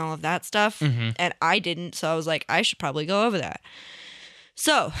structure and all of that stuff. And I didn't. So I was like, I should probably go over that.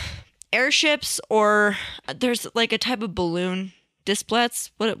 So... airships, or there's like a type of balloon, displets.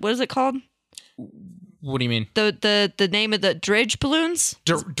 What is it called? What do you mean? The name of the dridge balloons?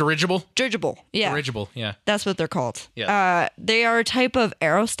 Dirigible? Dirigible, yeah. Dirigible, yeah. That's what they're called. Yeah. They are a type of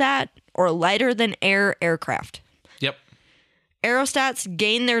aerostat or lighter than air aircraft. Yep. Aerostats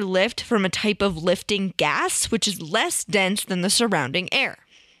gain their lift from a type of lifting gas, which is less dense than the surrounding air.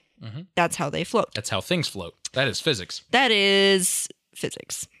 That's how they float. That's how things float. That is physics. That is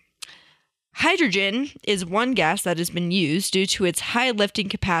physics. Hydrogen is one gas that has been used due to its high lifting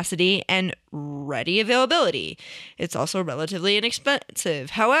capacity and ready availability. It's also relatively inexpensive.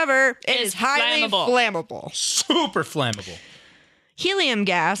 However, it is highly flammable. Super flammable. Helium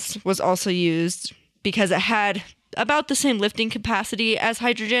gas was also used because it had about the same lifting capacity as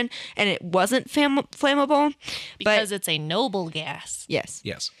hydrogen, and it wasn't flammable. Because it's a noble gas. Yes.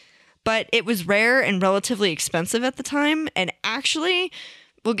 Yes. But it was rare and relatively expensive at the time, and actually...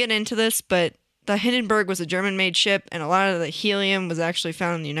 we'll get into this, but the Hindenburg was a German-made ship, and a lot of the helium was actually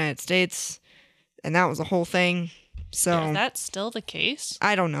found in the United States, and that was the whole thing. So Is that still the case?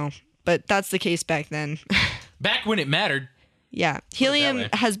 I don't know, but that's the case back then. Back when it mattered. Yeah. Helium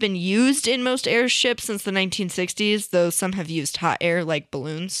has been used in most airships since the 1960s, though some have used hot air, like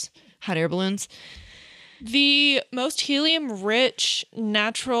balloons, hot air balloons. The most helium-rich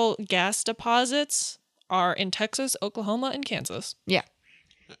natural gas deposits are in Texas, Oklahoma, and Kansas. Yeah.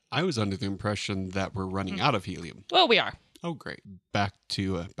 I was under the impression that we're running out of helium. Well, we are. Oh, great. Back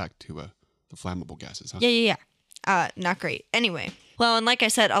to the flammable gases, huh? Yeah. Not great. Anyway. Well, and like I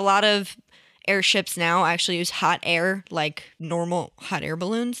said, a lot of airships now actually use hot air like normal hot air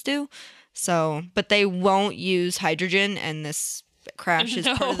balloons do. So, but they won't use hydrogen, and this crash is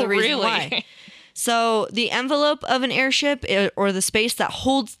part of the reason why. So the envelope of an airship, or the space that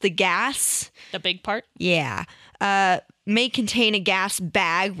holds the gas... the big part? Yeah. May contain a gas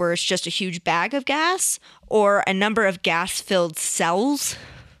bag where it's just a huge bag of gas, or a number of gas-filled cells.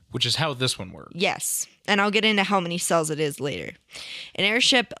 Which is how this one works. Yes. And I'll get into how many cells it is later. An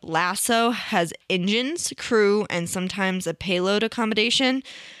airship lasso has engines, crew, and sometimes a payload accommodation,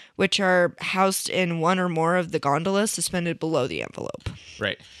 which are housed in one or more of the gondolas suspended below the envelope.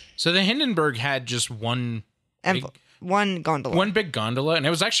 Right. So the Hindenburg had just one one gondola. One big gondola, and it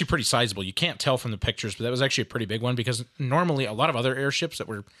was actually pretty sizable. You can't tell from the pictures, but that was actually a pretty big one, because normally a lot of other airships that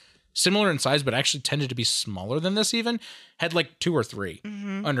were similar in size but actually tended to be smaller than this even had like 2 or 3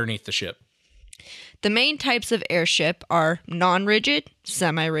 underneath the ship. The main types of airship are non-rigid,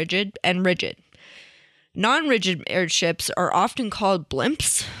 semi-rigid, and rigid. Non-rigid airships are often called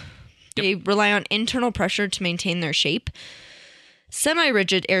blimps. Yep. They rely on internal pressure to maintain their shape.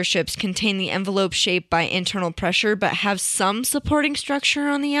 Semi-rigid airships contain the envelope shape by internal pressure but have some supporting structure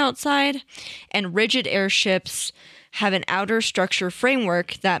on the outside. And rigid airships have an outer structure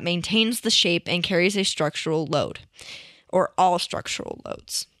framework that maintains the shape and carries a structural load, or all structural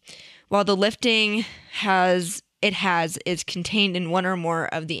loads. While the lifting is contained in one or more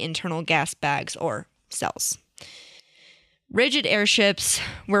of the internal gas bags or cells. Rigid airships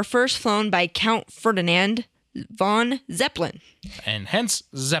were first flown by Count Ferdinand von Zeppelin. And hence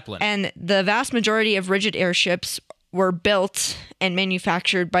Zeppelin. And the vast majority of rigid airships were built and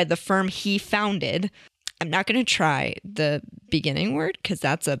manufactured by the firm he founded. I'm not going to try the beginning word because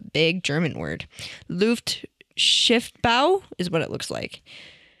that's a big German word. Luftschiffbau is what it looks like.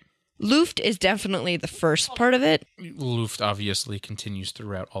 Luft is definitely the first part of it. Luft obviously continues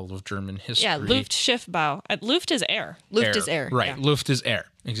throughout all of German history. Yeah, Luftschiffbau. Luft is air. Luft is air. Right, yeah. Luft is air.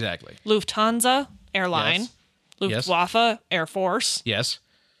 Exactly. Lufthansa, airline. Yes. Luftwaffe, Air Force. Yes.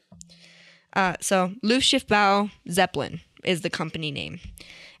 So Luftschiffbau Zeppelin is the company name.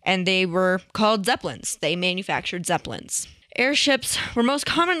 And they were called Zeppelins. They manufactured Zeppelins. Airships were most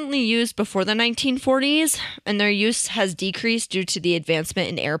commonly used before the 1940s, and their use has decreased due to the advancement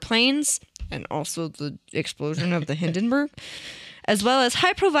in airplanes and also the explosion of the Hindenburg, as well as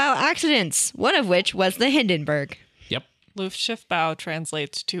high-profile accidents, one of which was the Hindenburg. Yep. Luftschiffbau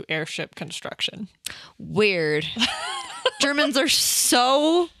translates to airship construction. Weird. Germans are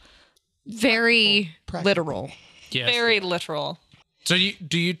so very literal. Yes. Very literal. So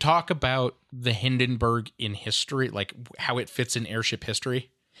do you talk about the Hindenburg in history, like how it fits in airship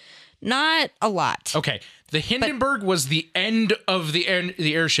history? Not a lot. Okay. The Hindenburg was the end of the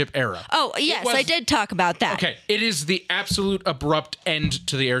airship era. Oh, yes, I did talk about that. Okay. It is the absolute abrupt end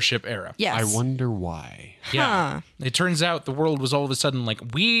to the airship era. Yes. I wonder why. Yeah. Huh. It turns out the world was all of a sudden like,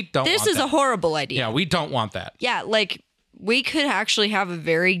 we don't This want is that. a horrible idea. Yeah, we don't want that. Yeah, like we could actually have a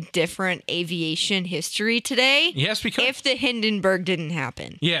very different aviation history today. Yes, we could. If the Hindenburg didn't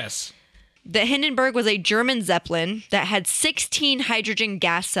happen. Yes. The Hindenburg was a German Zeppelin that had 16 hydrogen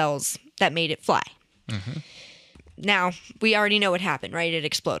gas cells that made it fly. Mm-hmm. Now, we already know what happened, right? It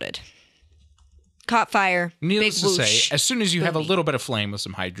exploded. Caught fire. Needless big to whoosh. say, as soon as you have a Booming. little bit of flame with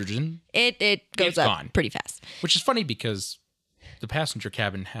some hydrogen, It goes it's up gone. pretty fast. which is funny because the passenger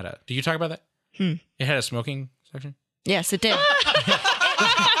cabin had a... Do you talk about that? It had a smoking section? Yes, it did.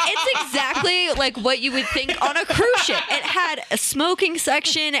 It's exactly like what you would think on a cruise ship. It had a smoking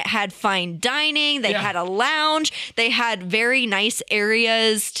section. It had fine dining. They Yeah. had a lounge. They had very nice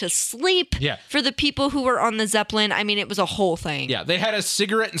areas to sleep Yeah. for the people who were on the Zeppelin. I mean, it was a whole thing. Yeah, they had a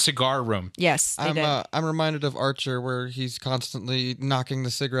cigarette and cigar room. Yes, they did. I'm reminded of Archer, where he's constantly knocking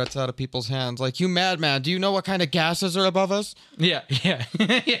the cigarettes out of people's hands. Like, you madman, do you know what kind of gases are above us? Yeah, yeah.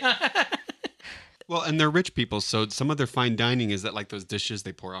 yeah. Well, and they're rich people, so some of their fine dining is that like those dishes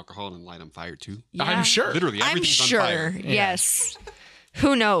they pour alcohol and light on fire too. I'm sure. Literally, I'm everything's sure. on fire. Yes.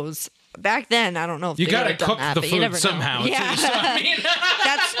 Who knows? Back then, I don't know if You they got to would've done cook that, the but you never food know. somehow. Yeah. too, so, I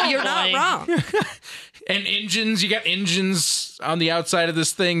mean, You're not boy. wrong. and engines, you got engines on the outside of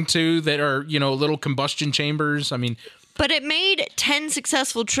this thing too that are, little combustion chambers. I mean, But it made 10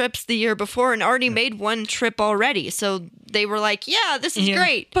 successful trips the year before and already made one trip already. So they were like, yeah, this is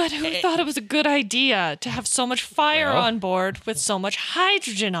great. But who thought it was a good idea to have so much fire Well. on board with so much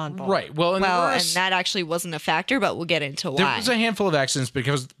hydrogen on board? right. Well, and Well, there and that actually wasn't a factor, but we'll get into there why. was a handful of accidents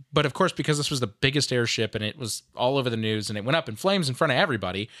but of course, because this was the biggest airship and it was all over the news and it went up in flames in front of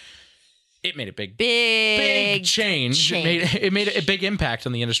everybody, it made a big change. It made a big impact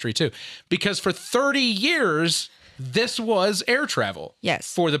on the industry too, because for 30 years this was air travel.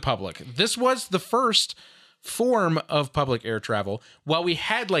 Yes. For the public. This was the first form of public air travel. While we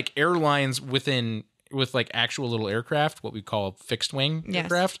had like airlines with like actual little aircraft, what we call fixed wing Yes.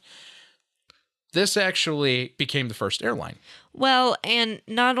 aircraft, this actually became the first airline. Well, and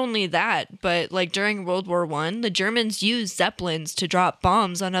not only that, but like during World War I, the Germans used Zeppelins to drop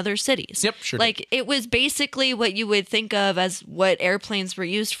bombs on other cities. Yep, sure did. Like it was basically what you would think of as what airplanes were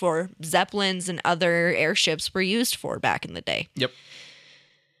used for. Zeppelins and other airships were used for back in the day. Yep.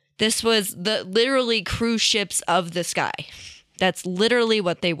 This was the literally cruise ships of the sky. That's literally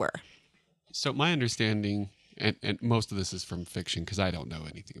what they were. So my understanding, and most of this is from fiction because I don't know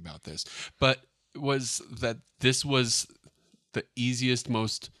anything about this, but was that this was the easiest,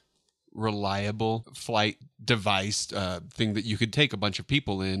 most reliable flight device thing that you could take a bunch of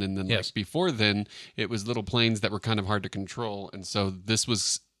people in, and then Yes. like before then it was little planes that were kind of hard to control, and so this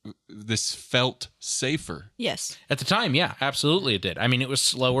felt safer. Yes. At the time, yeah, absolutely it did. I mean, it was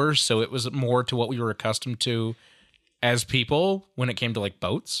slower, so it was more to what we were accustomed to as people when it came to like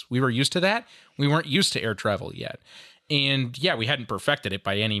boats. We were used to that. We weren't used to air travel yet. And yeah, we hadn't perfected it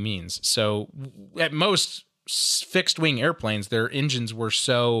by any means. So at most fixed wing airplanes, their engines were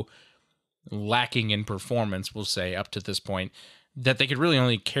so lacking in performance, we'll say up to this point, that they could really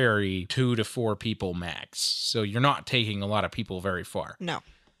only carry 2 to 4 people max. So you're not taking a lot of people very far. No.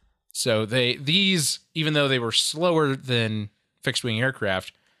 So these, even though they were slower than fixed wing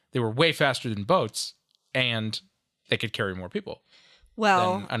aircraft, they were way faster than boats, and they could carry more people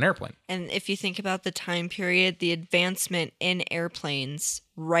Well, than an airplane. and if you think about the time period, the advancement in airplanes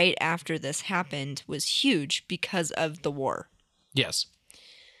right after this happened was huge because of the war. Yes.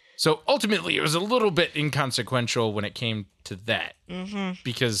 So ultimately, it was a little bit inconsequential when it came to that,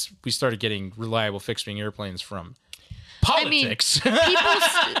 because we started getting reliable fixed wing airplanes from politics.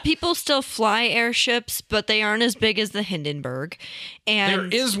 People still fly airships, but they aren't as big as the Hindenburg. There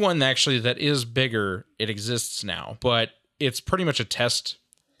And is one actually that is bigger. It exists now, but it's pretty much a test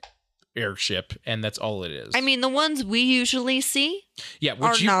airship, and that's all it is. I mean, the ones we usually see yeah,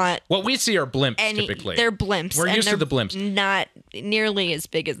 are not what we see are blimps any. typically. They're blimps. We're and used to they're the blimps. Not nearly as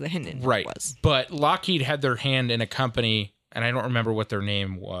big as the Hindenburg Right. was. But Lockheed had their hand in a company and I don't remember what their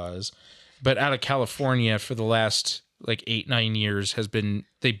name was, but out of California for the last like 8-9 years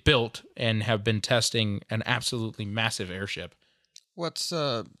they built and have been testing an absolutely massive airship. What's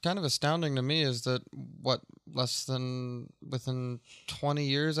kind of astounding to me is that within 20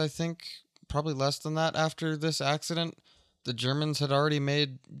 years, I think, probably less than that after this accident, the Germans had already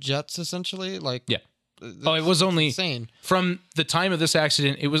made jets essentially. Like, yeah. Oh, it was only insane. From the time of this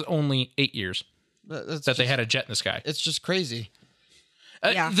accident, it was only 8 years that they had a jet in the sky. It's just crazy.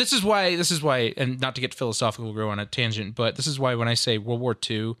 Yeah. This is why, and not to get philosophical, we'll go on a tangent, but this is why when I say World War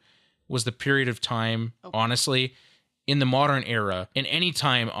II was the period of time, honestly, in the modern era, in any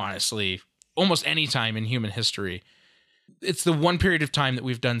time, honestly, almost any time in human history, it's the one period of time that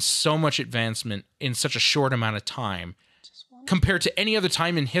we've done so much advancement in such a short amount of time. Compared to any other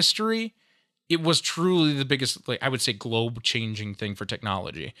time in history, it was truly the biggest, like I would say, globe-changing thing for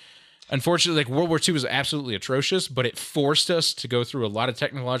technology. Unfortunately, like World War II was absolutely atrocious, but it forced us to go through a lot of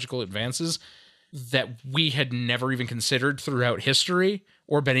technological advances that we had never even considered throughout history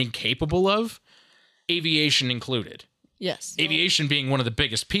or been incapable of, aviation included. Yes. Aviation being one of the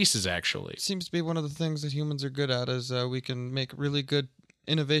biggest pieces, actually. It seems to be one of the things that humans are good at is we can make really good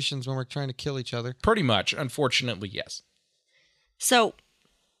innovations when we're trying to kill each other. Pretty much. Unfortunately, yes. So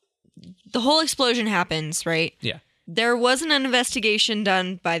the whole explosion happens, right? Yeah. There was an investigation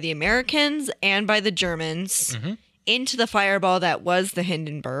done by the Americans and by the Germans into the fireball that was the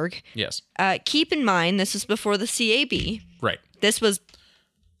Hindenburg. Yes. Keep in mind, this was before the CAB. Right. This was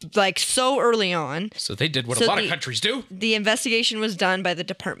like so early on. So they did what a lot of countries do. The investigation was done by the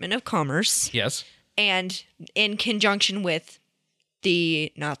Department of Commerce. Yes. And in conjunction with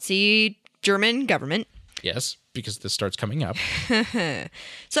the Nazi German government. Yes, because this starts coming up.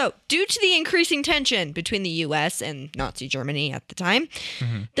 So, due to the increasing tension between the U.S. and Nazi Germany at the time,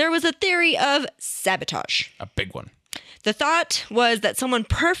 there was a theory of sabotage. A big one. The thought was that someone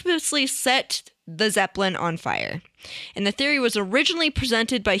purposely set the Zeppelin on fire. And the theory was originally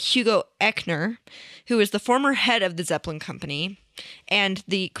presented by Hugo Echner, who is the former head of the Zeppelin company and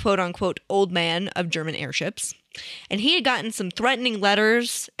the quote-unquote old man of German airships. And he had gotten some threatening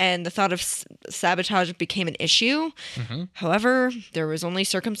letters, and the thought of sabotage became an issue. However, there was only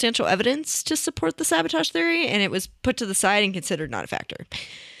circumstantial evidence to support the sabotage theory, and it was put to the side and considered not a factor.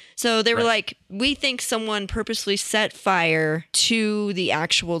 So they were like, we think someone purposely set fire to the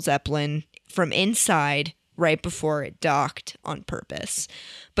actual Zeppelin from inside right before it docked on purpose.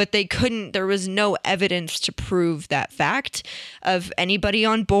 But they couldn't, there was no evidence to prove that fact of anybody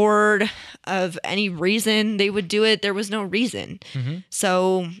on board, of any reason they would do it. There was no reason.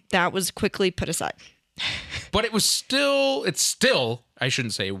 So that was quickly put aside. But it is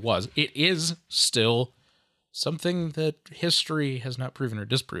still something that history has not proven or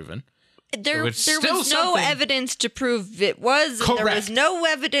disproven. There was no evidence to prove it was. Correct. There was no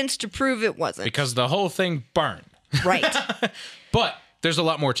evidence to prove it wasn't. Because the whole thing burned. Right. But there's a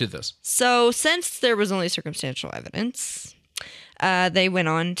lot more to this. So since there was only circumstantial evidence, they went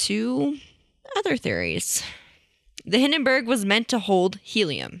on to other theories. The Hindenburg was meant to hold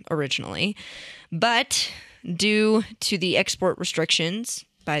helium originally, but due to the export restrictions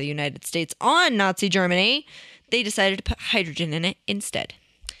by the United States on Nazi Germany, they decided to put hydrogen in it instead.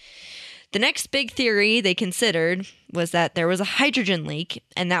 The next big theory they considered was that there was a hydrogen leak,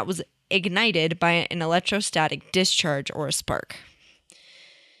 and that was ignited by an electrostatic discharge or a spark.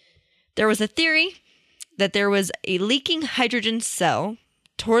 There was a theory that there was a leaking hydrogen cell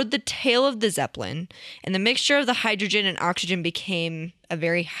toward the tail of the Zeppelin, and the mixture of the hydrogen and oxygen became a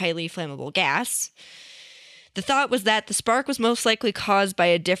very highly flammable gas. The thought was that the spark was most likely caused by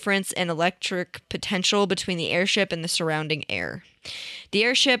a difference in electric potential between the airship and the surrounding air. The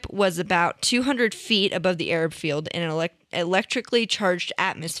airship was about 200 feet above the airfield in an electrically charged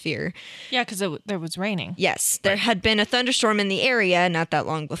atmosphere. Yeah, because there was raining. Yes, there had been a thunderstorm in the area not that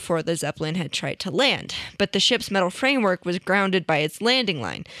long before the Zeppelin had tried to land, but the ship's metal framework was grounded by its landing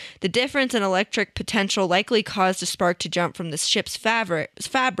line. The difference in electric potential likely caused a spark to jump from the ship's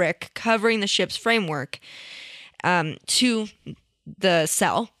fabric covering the ship's framework to the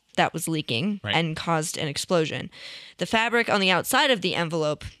cell that was leaking and caused an explosion. The fabric on the outside of the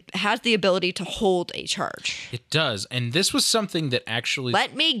envelope has the ability to hold a charge. It does. And this was something that actually...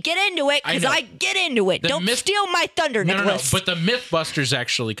 Let me get into it, because I get into it. Don't steal my thunder, Nicholas. No. But the Mythbusters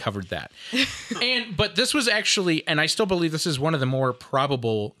actually covered that. But this was actually, and I still believe this is one of the more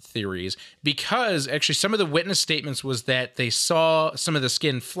probable theories, because actually some of the witness statements was that they saw some of the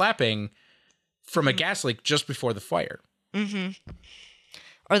skin flapping from a gas leak just before the fire.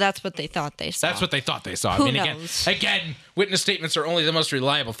 Or that's what they thought they saw. That's what they thought they saw. Who knows? Again, witness statements are only the most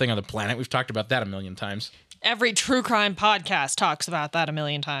reliable thing on the planet. We've talked about that a million times. Every true crime podcast talks about that a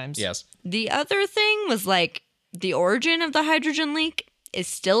million times. Yes. The other thing was like the origin of the hydrogen leak is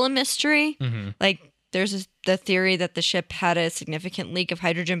still a mystery. Like there's the theory that the ship had a significant leak of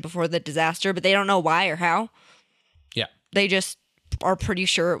hydrogen before the disaster, but they don't know why or how. Yeah. They just are pretty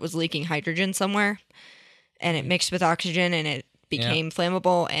sure it was leaking hydrogen somewhere and it mixed with oxygen and it became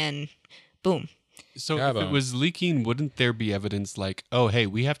flammable and boom. So if it was leaking, wouldn't there be evidence like, oh, hey,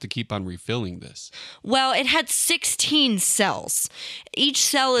 we have to keep on refilling this? Well, it had 16 cells. Each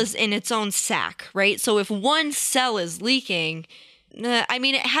cell is in its own sack, right? So if one cell is leaking, I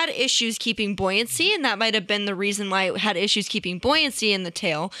mean, it had issues keeping buoyancy, and that might have been the reason why it had issues keeping buoyancy in the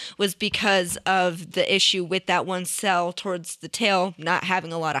tail, was because of the issue with that one cell towards the tail not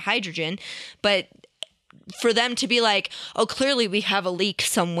having a lot of hydrogen. But for them to be like, oh, clearly we have a leak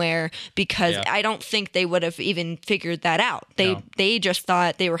somewhere, because I don't think they would have even figured that out. They just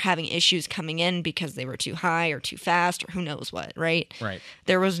thought they were having issues coming in because they were too high or too fast or who knows what, right? Right.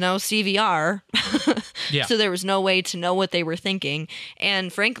 There was no CVR, Yeah. so there was no way to know what they were thinking.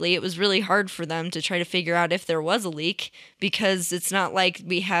 And frankly, it was really hard for them to try to figure out if there was a leak, because it's not like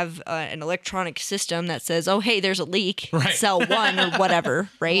we have an electronic system that says, oh, hey, there's a leak, Right. cell 1 or whatever,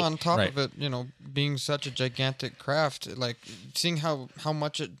 right? Well, on top Right. of it, being such a gigantic craft, like seeing how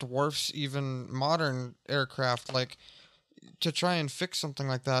much it dwarfs even modern aircraft, like to try and fix something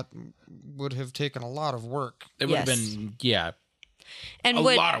like that would have taken a lot of work. It would have Yes. been, And a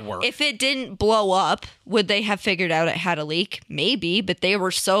lot of work. If it didn't blow up, would they have figured out it had a leak? Maybe, but they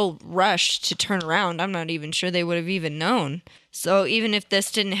were so rushed to turn around, I'm not even sure they would have even known. So even if this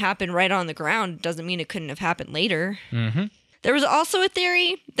didn't happen right on the ground, doesn't mean it couldn't have happened later. Mm-hmm. There was also a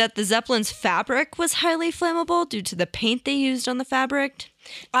theory that the Zeppelin's fabric was highly flammable due to the paint they used on the fabric.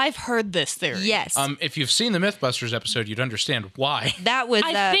 I've heard this theory. Yes. If you've seen the Mythbusters episode, you'd understand why. That was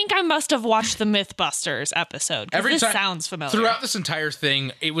I think I must have watched the Mythbusters episode. 'Cause this sounds familiar. Throughout this entire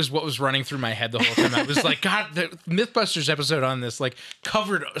thing, it was what was running through my head the whole time. I was like, God, the Mythbusters episode on this like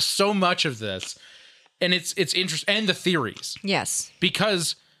covered so much of this, and it's interesting, and the theories, Yes.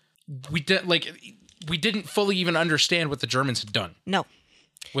 because we didn't fully even understand what the Germans had done No.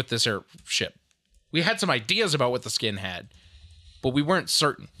 with this airship. We had some ideas about what the skin had, but we weren't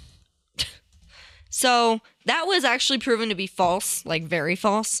certain. So that was actually proven to be false, like very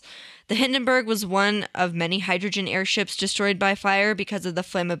false. The Hindenburg was one of many hydrogen airships destroyed by fire because of the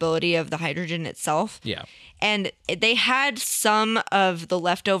flammability of the hydrogen itself. Yeah. And they had some of the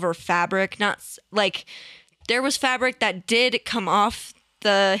leftover fabric, there was fabric that did come off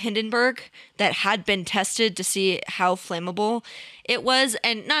the Hindenburg that had been tested to see how flammable it was.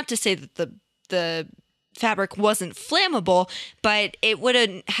 And not to say that the fabric wasn't flammable, but it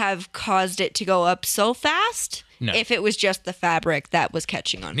wouldn't have caused it to go up so fast if it was just the fabric that was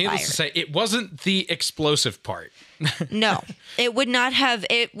catching on Needless fire. to say, it wasn't the explosive part. No, it would not have.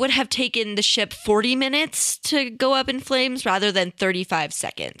 It would have taken the ship 40 minutes to go up in flames rather than 35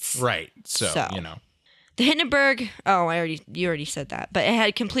 seconds. Right. So. The Hindenburg, you already said that, but it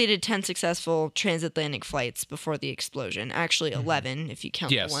had completed 10 successful transatlantic flights before the explosion. Actually, 11 if you count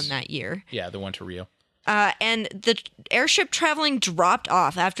the one that year. Yeah, the one to Rio. And the airship traveling dropped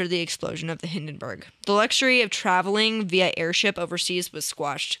off after the explosion of the Hindenburg. The luxury of traveling via airship overseas was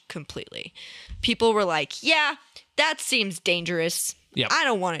squashed completely. People were like, yeah, that seems dangerous. Yep. I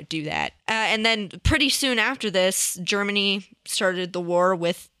don't want to do that. And then pretty soon after this, Germany started the war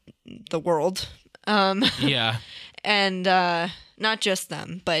with the world. Yeah. And not just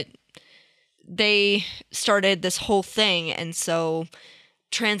them, but they started this whole thing. And so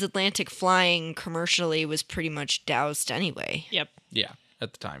transatlantic flying commercially was pretty much doused anyway. Yep. Yeah,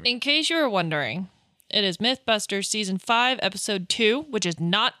 at the time. In case you were wondering, it is Mythbusters Season 5, Episode 2, which is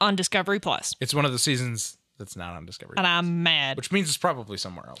not on Discovery Plus. It's one of the seasons that's not on Discovery. And I'm mad. Which means it's probably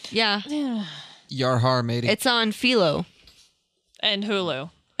somewhere else. Yeah. Yarhar, matey. It's on Philo. And Hulu.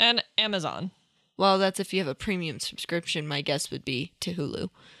 And Amazon. Well, that's if you have a premium subscription. My guess would be to Hulu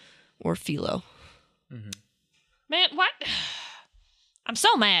or Philo. Man, what? I'm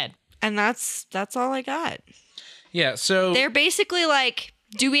so mad. And that's all I got. Yeah, so They're basically like,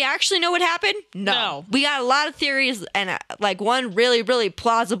 do we actually know what happened? No. We got a lot of theories and like one really, really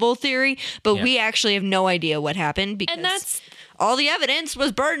plausible theory, but we actually have no idea what happened because that's all the evidence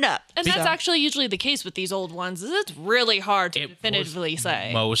was burned up. And that's actually usually the case with these old ones. Is it's really hard to definitively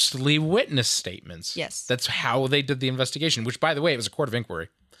say. mostly witness statements. Yes. That's how they did the investigation, which, by the way, it was a court of inquiry.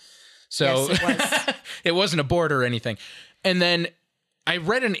 So Yes, it was. it wasn't a board or anything. And then I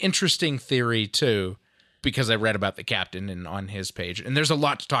read an interesting theory, too, because I read about the captain and on his page. And there's a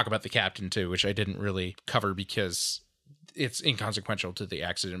lot to talk about the captain, too, which I didn't really cover because it's inconsequential to the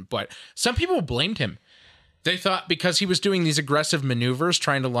accident. But some people blamed him They thought because he was doing these aggressive maneuvers,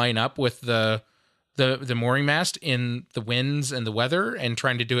 trying to line up with the mooring mast in the winds and the weather and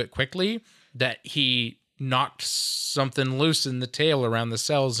trying to do it quickly, that he knocked something loose in the tail around the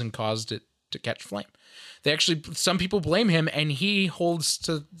cells and caused it to catch flame. Some people blame him, and he holds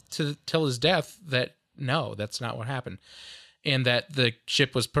to till his death that no, that's not what happened, and that the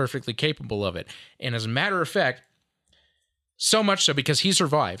ship was perfectly capable of it. And as a matter of fact, so much so because he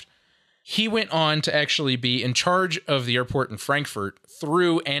survived, he went on to actually be in charge of the airport in Frankfurt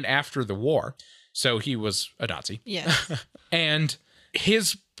through and after the war. So he was a Nazi. Yeah. And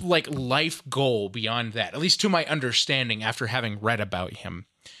his life goal beyond that, at least to my understanding after having read about him,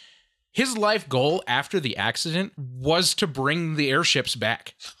 his life goal after the accident was to bring the airships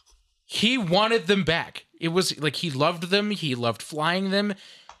back. He wanted them back. It was like he loved them. He loved flying them.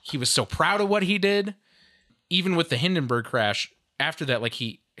 He was so proud of what he did. Even with the Hindenburg crash, after that,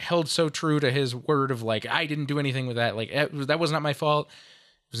 he held so true to his word of I didn't do anything with that. That was not my fault.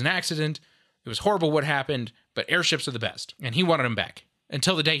 It was an accident. It was horrible what happened, but airships are the best. And he wanted them back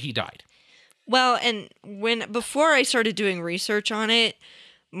until the day he died. Well, and before I started doing research on it,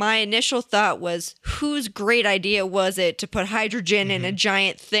 my initial thought was, whose great idea was it to put hydrogen in a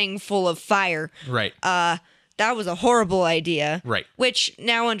giant thing full of fire? Right. That was a horrible idea. Right. Which,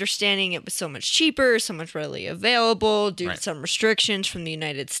 now understanding it was so much cheaper, so much readily available, due to some restrictions from the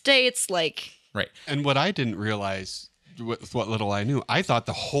United States, Right. And what I didn't realize, with what little I knew, I thought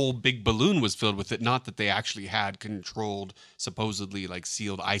the whole big balloon was filled with it, not that they actually had controlled, supposedly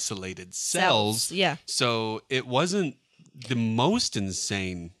sealed, isolated cells. Yeah. So it wasn't the most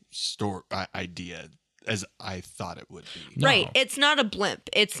insane idea as I thought it would be. No. Right. It's not a blimp.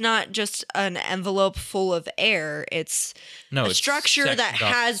 It's not just an envelope full of air. It's a structure that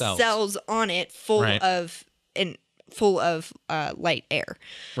has cells on it full of light air.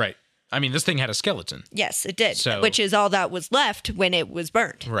 Right. I mean, this thing had a skeleton. Yes, it did, which is all that was left when it was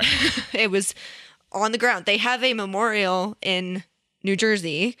burnt. Right. It was on the ground. They have a memorial in New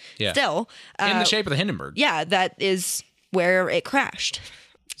Jersey still. In the shape of the Hindenburg. Yeah, that is where it crashed.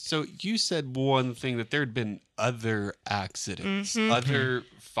 So you said one thing, that there had been other accidents, other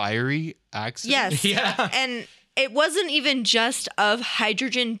fiery accidents. Yes. Yeah. And it wasn't even just of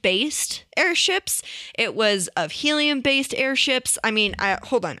hydrogen-based airships. It was of helium-based airships. I mean,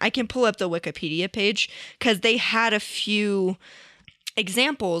 hold on. I can pull up the Wikipedia page because they had a few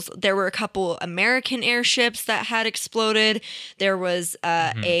examples. There were a couple American airships that had exploded. There was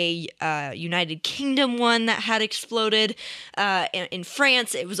a United Kingdom one that had exploded. In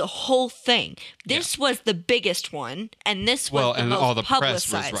France, it was a whole thing. This was the biggest one, and this was the most all the press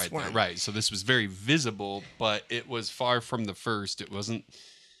publicized was one. right. So this was very visible, but it was far from the first. It wasn't.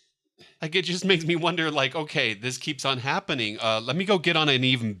 It just makes me wonder. Okay, this keeps on happening. Let me go get on an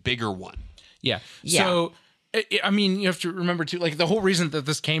even bigger one. Yeah. So. I mean, you have to remember, too, the whole reason that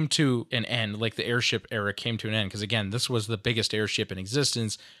this came to an end, the airship era came to an end, because, again, this was the biggest airship in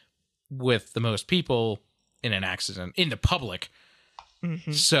existence with the most people in an accident, in the public.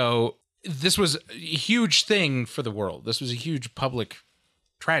 Mm-hmm. So this was a huge thing for the world. This was a huge public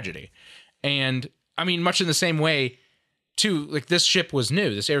tragedy. And, I mean, much in the same way, too, this ship was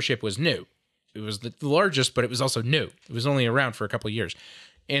new. This airship was new. It was the largest, but it was also new. It was only around for a couple of years.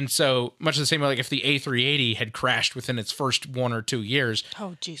 And so, much the same way, if the A380 had crashed within its first 1 or 2 years,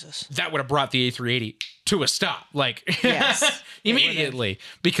 oh Jesus, that would have brought the A380 to a stop, yes, immediately,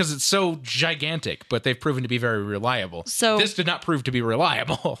 because it's so gigantic. But they've proven to be very reliable. So this did not prove to be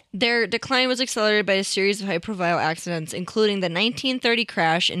reliable. Their decline was accelerated by a series of high-profile accidents, including the 1930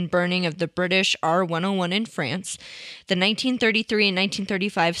 crash and burning of the British R-101 in France, the 1933 and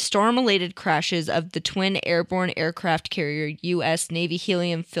 1935 storm-related crashes of the twin airborne aircraft carrier U.S. Navy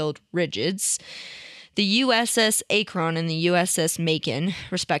helium-filled Rigids, the USS Akron and the USS Macon,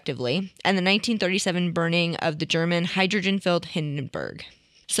 respectively, and the 1937 burning of the German hydrogen-filled Hindenburg.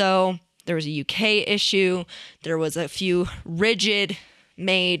 So there was a UK issue. There was a few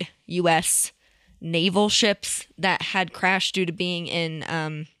rigid-made U.S. naval ships that had crashed due to being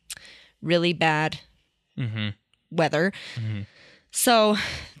in really bad weather. Mm-hmm. So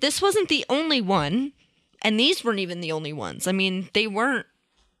this wasn't the only one, and these weren't even the only ones. I mean, they weren't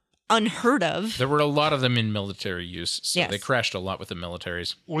unheard of. There were a lot of them in military use, so yes. They crashed a lot with the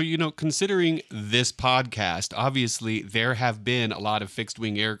militaries. Well, considering this podcast, obviously there have been a lot of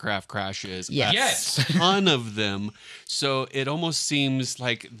fixed-wing aircraft crashes. Yes. A ton of them. So it almost seems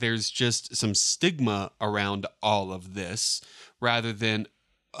like there's just some stigma around all of this, rather than,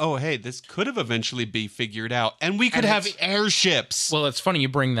 oh, hey, this could have eventually be figured out, and we could have airships. Well, it's funny you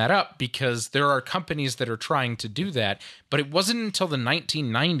bring that up, because there are companies that are trying to do that, but it wasn't until the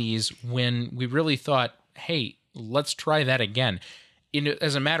 1990s when we really thought, hey, let's try that again.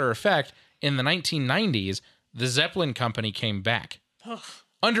 As a matter of fact, in the 1990s, the Zeppelin company came back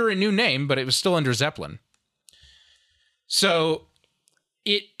under a new name, but it was still under Zeppelin. So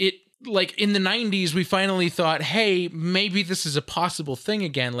it like in the 90s, we finally thought, hey, maybe this is a possible thing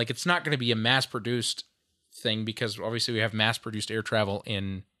again. Like, it's not going to be a mass-produced thing because obviously we have mass-produced air travel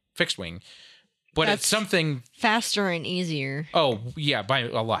in fixed wing, but That's it's something faster and easier. Oh, yeah, by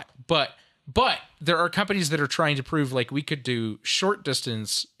a lot. But there are companies that are trying to prove like we could do short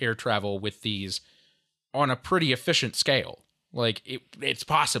distance air travel with these on a pretty efficient scale. Like it's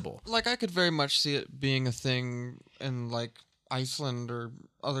possible. Like, I could very much see it being a thing in like Iceland or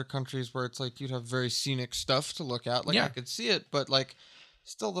other countries where it's like you'd have very scenic stuff to look at. Like, Yeah. I could see it, but like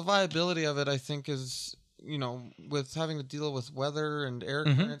still the viability of it, I think, is, you know, with having to deal with weather and air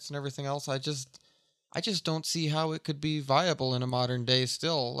currents and everything else, I just don't see how it could be viable in a modern day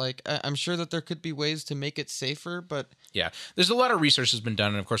still. Like, I'm sure that there could be ways to make it safer, but... Yeah. There's a lot of research has been done,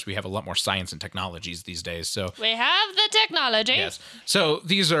 and of course we have a lot more science and technologies these days. So We have the technology. yes. So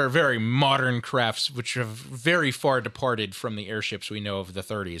these are very modern crafts which have very far departed from the airships we know of the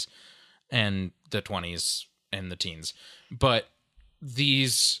 30s and the 20s and the teens. But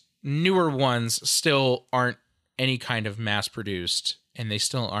these newer ones still aren't any kind of mass produced, and they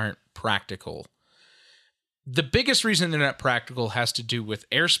still aren't practical. The biggest reason they're not practical has to do with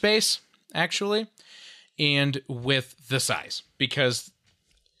airspace, actually, and with the size, because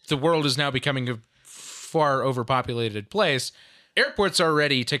the world is now becoming a far overpopulated place. Airports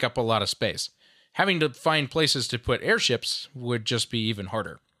already take up a lot of space. Having to find places to put airships would just be even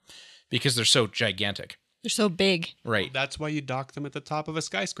harder because they're so gigantic. They're so big. Right. That's why you dock them at the top of a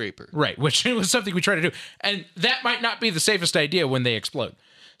skyscraper. Right, which was something we try to do. And that might not be the safest idea when they explode.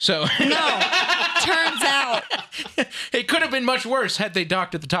 So No, turns out. it could have been much worse had they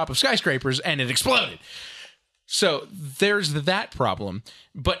docked at the top of skyscrapers and it exploded. So there's that problem.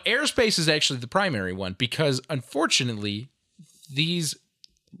 But airspace is actually the primary one because, unfortunately, these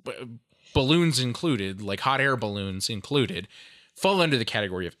balloons included, like hot air balloons included, fall under the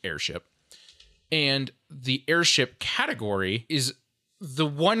category of airship. And the airship category is the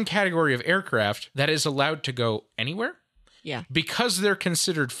one category of aircraft that is allowed to go anywhere. Yeah. Because they're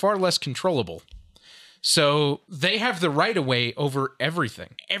considered far less controllable. So they have the right of way over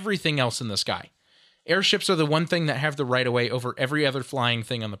everything else in the sky. Airships are the one thing that have the right of way over every other flying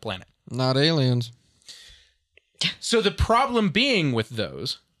thing on the planet. Not aliens. So the problem being with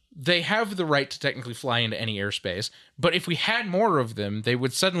those, they have the right to technically fly into any airspace, but if we had more of them, they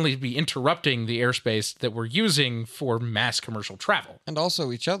would suddenly be interrupting the airspace that we're using for mass commercial travel. And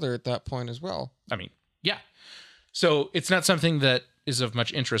also each other at that point as well. I mean, yeah. So it's not something that is of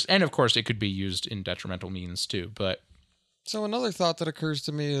much interest. And of course, it could be used in detrimental means too. But So another thought that occurs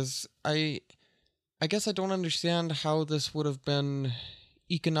to me is I guess I don't understand how this would have been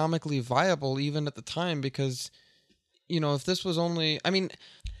economically viable even at the time, because, you know, if this was only, I mean,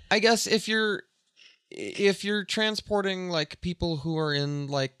 I guess if you're transporting like people who are in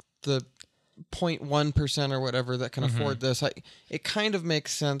like the 0.1% or whatever that can afford this, it kind of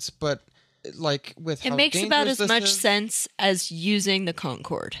makes sense, but like with It how makes about dangerous as this much is- sense as using the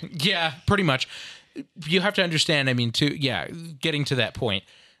Concorde. yeah, pretty much. You have to understand, I mean, getting to that point.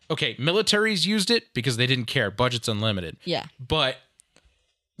 Okay, militaries used it because they didn't care. Budget's unlimited. Yeah. But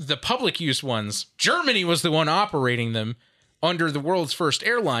the public use ones, Germany was the one operating them under the world's first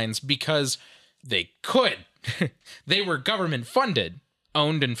airlines because they could. They were government funded,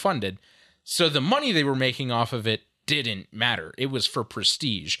 owned and funded. So the money they were making off of it didn't matter. It was for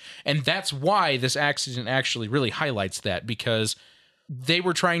prestige. And that's why this accident actually really highlights that, because they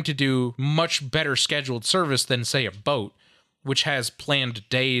were trying to do much better scheduled service than, say, a boat, which has planned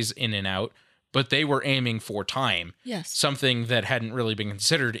days in and out, but they were aiming for time. Yes. Something that hadn't really been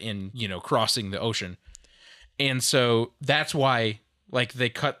considered in, crossing the ocean. And so that's why, like, they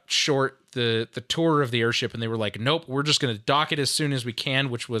cut short the tour of the airship, and they were like, nope, we're just going to dock it as soon as we can,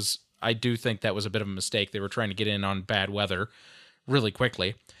 which was, I do think that was a bit of a mistake. They were trying to get in on bad weather really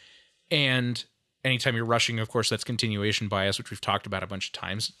quickly. And anytime you're rushing, of course, that's continuation bias, which we've talked about a bunch of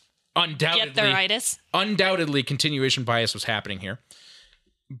times. Get theiritis. Undoubtedly, continuation bias was happening here.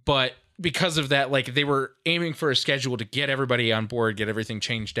 But because of that, like, they were aiming for a schedule to get everybody on board, get everything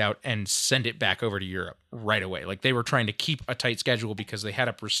changed out, and send it back over to Europe right away. Like, they were trying to keep a tight schedule because they had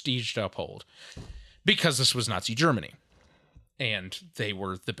a prestige to uphold. Because this was Nazi Germany. And they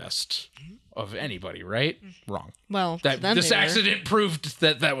were the best of anybody, right? Wrong. Well, This accident proved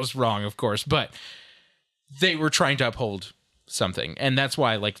that was wrong, of course. But they were trying to uphold something. And that's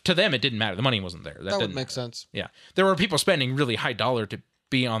why, like, to them, it didn't matter. The money wasn't there. That would make sense. Yeah. There were people spending really high dollar to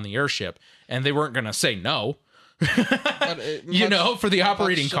be on the airship, and they weren't going to say no. But For the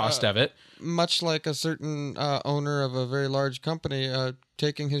operating cost of it. Much like a certain owner of a very large company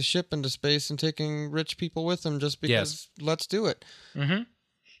taking his ship into space and taking rich people with him just because let's do it. Mm-hmm.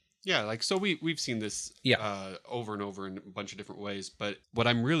 Yeah, like, so we've seen this over and over in a bunch of different ways. But what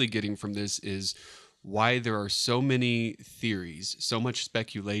I'm really getting from this is why there are so many theories, so much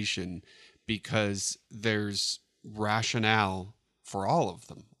speculation, because there's rationale for all of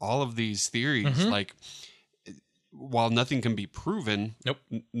them. All of these theories, like, while nothing can be proven,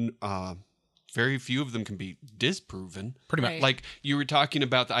 very few of them can be disproven. Pretty much. Like, you were talking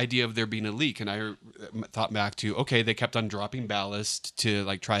about the idea of there being a leak, and I thought back to, okay, they kept on dropping ballast to,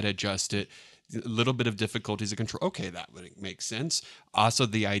 like, try to adjust it. A little bit of difficulties of control. Okay, that would make sense. Also,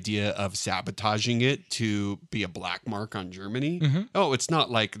 the idea of sabotaging it to be a black mark on Germany. Oh, it's not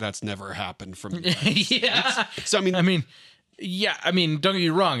like that's never happened from the United States. So, don't get me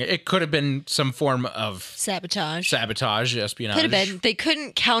wrong. It could have been some form of Sabotage, espionage. Could have been. They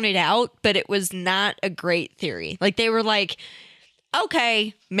couldn't count it out, but it was not a great theory. Like, they were like,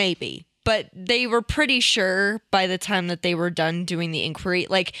 okay, maybe. But they were pretty sure by the time that they were done doing the inquiry.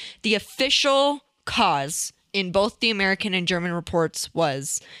 Like, the official cause in both the American and German reports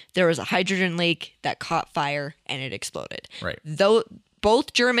was there was a hydrogen leak that caught fire and it exploded. Right. Though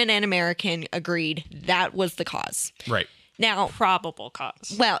both German and American agreed that was the cause. Right. Now, Probable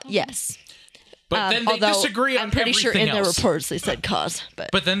cause. well, yes. But then they although disagree on I'm pretty sure everything in their else. reports they said cause.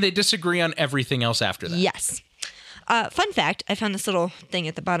 But then they disagree on everything else after that. Yes. Fun fact, I found this little thing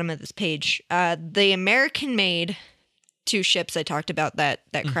at the bottom of this page. The American-made two ships I talked about that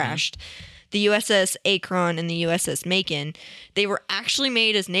crashed, the USS Akron and the USS Macon, they were actually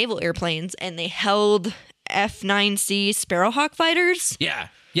made as naval airplanes, and they held F-9C Sparrowhawk fighters. Yeah,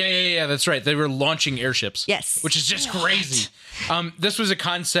 that's right. They were launching airships. Yes. Which is just crazy. This was a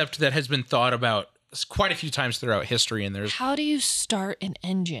concept that has been thought about quite a few times throughout history, and there's... How do you start an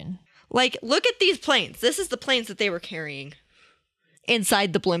engine? Like, look at these planes. This is the planes that they were carrying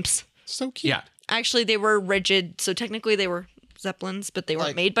inside the blimps. So cute. Yeah. Actually, they were rigid, so technically they were Zeppelins, but they weren't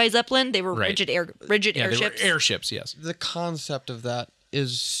Like- made by Zeppelin. They were Right. rigid Yeah, airships. they were airships, yes. The concept of that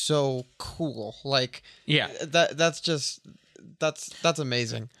is so cool. Like, Yeah. that's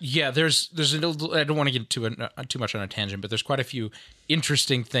amazing. Yeah, there's I don't want to get too much on a tangent, but there's quite a few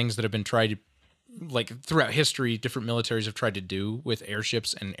interesting things that have been tried, like, throughout history. Different militaries have tried to do with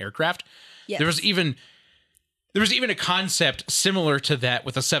airships and aircraft. Yes. There was even a concept similar to that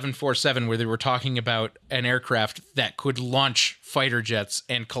with a 747, where they were talking about an aircraft that could launch fighter jets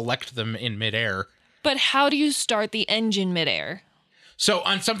and collect them in midair. But how do you start the engine midair? So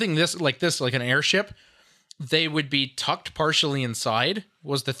on something like an airship, they would be tucked partially inside,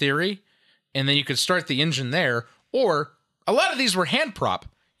 was the theory, and then you could start the engine there. Or a lot of these were hand prop.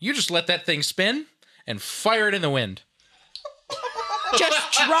 You just let that thing spin and fire it in the wind.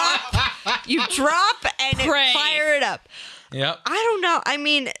 Just drop. You drop and Pray. fire it up. Yep. I don't know. I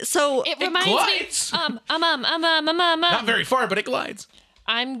mean, so It reminds glides. me. Not very far, but it glides.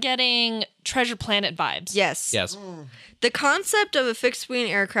 I'm getting Treasure Planet vibes. yes. Yes. The concept of a fixed-wing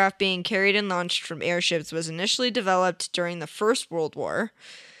aircraft being carried and launched from airships was initially developed during the First World War.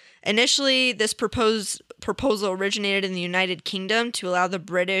 Initially, this proposal originated in the United Kingdom to allow the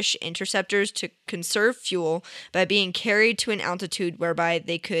British interceptors to conserve fuel by being carried to an altitude whereby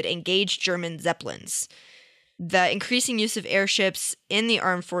they could engage German Zeppelins. The increasing use of airships in the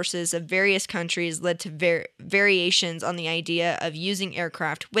armed forces of various countries led to variations on the idea of using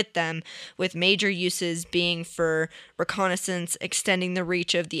aircraft with them, with major uses being for reconnaissance, extending the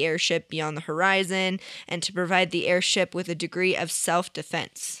reach of the airship beyond the horizon, and to provide the airship with a degree of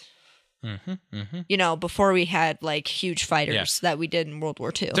self-defense. You know, before we had, like, huge fighters that we did in World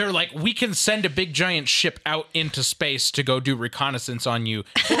War II. They're like, we can send a big giant ship out into space to go do reconnaissance on you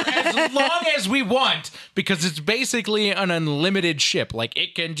for as long as we want, because it's basically an unlimited ship. Like,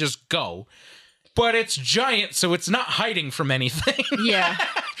 it can just go. But it's giant, so it's not hiding from anything. Yeah.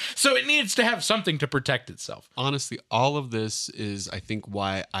 So it needs to have something to protect itself. Honestly, all of this is, I think,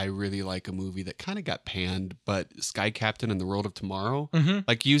 why I really like a movie that kind of got panned, but Sky Captain and the World of Tomorrow,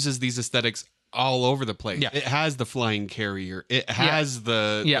 like, uses these aesthetics all over the place. Yeah. It has the flying carrier. It has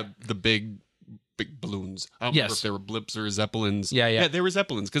the big balloons. I don't remember if they were blips or zeppelins. Yeah. they were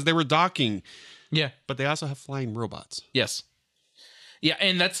zeppelins because they were docking. Yeah. But they also have flying robots. Yes. Yeah,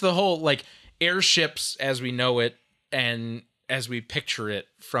 and that's the whole, like, airships as we know it and as we picture it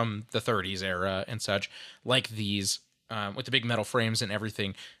from the 30s era and such, like these, with the big metal frames and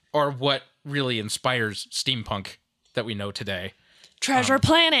everything, are what really inspires steampunk that we know today. Treasure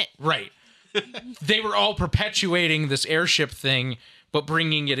Planet. Right. They were all perpetuating this airship thing but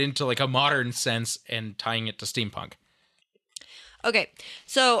bringing it into like a modern sense and tying it to steampunk. Okay,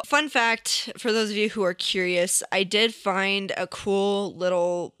 so fun fact for those of you who are curious, I did find a cool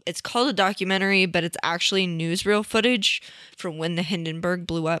little, it's called a documentary, but it's actually newsreel footage from when the Hindenburg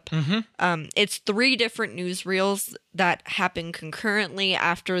blew up. It's 3 different newsreels that happened concurrently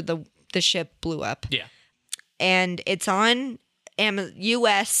after the ship blew up. Yeah. And it's on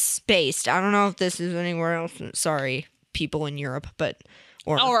US based. I don't know if this is anywhere else. Sorry, people in Europe, but...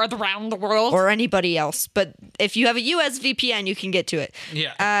 Or around the world. Or anybody else. But if you have a US VPN, you can get to it.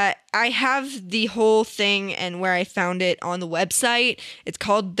 Yeah. I have the whole thing and where I found it on the website. It's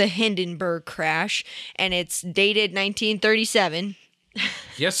called the Hindenburg Crash, and it's dated 1937.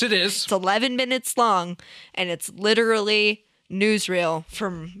 Yes, it is. It's 11 minutes long, and it's literally newsreel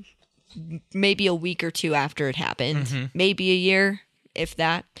from maybe a week or 2 after it happened. Maybe a year, if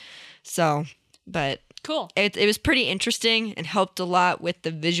that. So, but... Cool. It was pretty interesting and helped a lot with the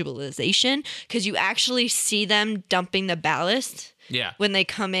visualization because you actually see them dumping the ballast when they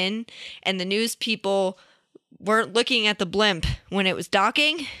come in, and the news people weren't looking at the blimp when it was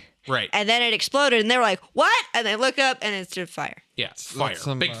docking. Right. And then it exploded, and they were like, what? And they look up, and it's just fire. Yeah, fire.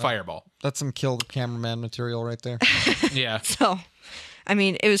 Big fireball. That's some kill the cameraman material right there. Yeah. So... I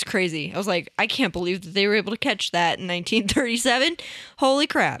mean, it was crazy. I was like, I can't believe that they were able to catch that in 1937. Holy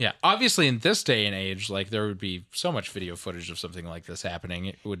crap. Yeah. Obviously, in this day and age, like there would be so much video footage of something like this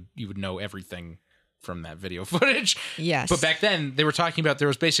happening. You would know everything from that video footage. Yes. But back then, they were talking about there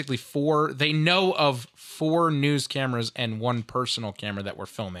was basically 4. They know of 4 news cameras and 1 personal camera that were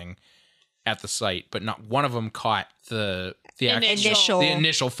filming at the site, but not one of them caught the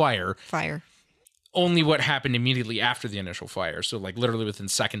initial fire. Only what happened immediately after the initial fire. So like literally within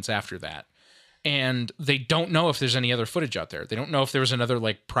seconds after that. And they don't know if there's any other footage out there. They don't know if there was another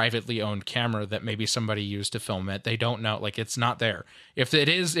like privately owned camera that maybe somebody used to film it. They don't know. Like it's not there. If it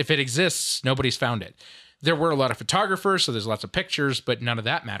exists, nobody's found it. There were a lot of photographers, so there's lots of pictures, but none of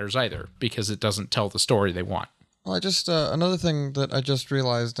that matters either because it doesn't tell the story they want. Well, I just another thing that I just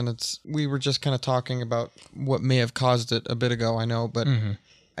realized, and we were just kind of talking about what may have caused it a bit ago, I know, but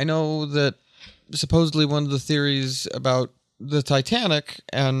I know that supposedly one of the theories about the Titanic,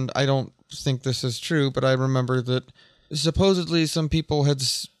 and I don't think this is true, but I remember that supposedly some people had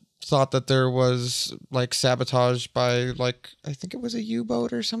thought that there was like sabotage by like, I think it was a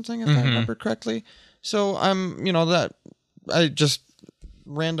U-boat or something, if I remember correctly. So that I just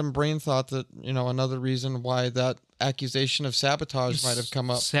random brain thought that, another reason why that accusation of sabotage might have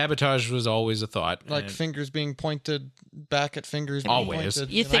come up. Sabotage was always a thought. Like fingers being pointed back at fingers being always.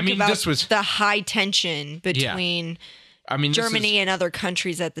 pointed. You think about the high tension between Germany and other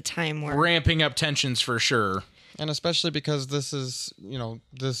countries at the time were ramping up tensions for sure. And especially because this is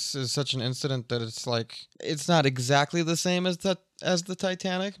such an incident that it's like it's not exactly the same as the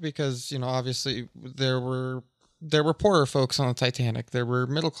Titanic because, obviously there were poorer folks on the Titanic. There were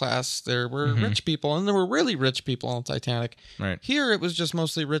middle class. There were rich people, and there were really rich people on the Titanic. Right. Here, it was just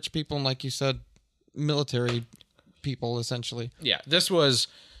mostly rich people, and like you said, military people, essentially. Yeah, this was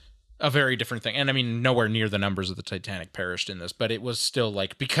a very different thing. And I mean, nowhere near the numbers of the Titanic perished in this, but it was still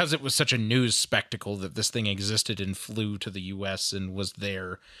like, because it was such a news spectacle that this thing existed and flew to the U.S. and was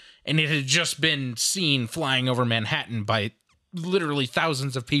there, and it had just been seen flying over Manhattan by literally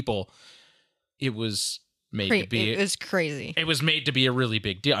thousands of people, it was... It was crazy. It was made to be a really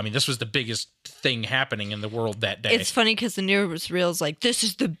big deal. I mean, this was the biggest thing happening in the world that day. It's funny because the newsreel's like, this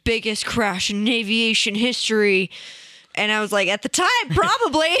is the biggest crash in aviation history. And I was like, at the time,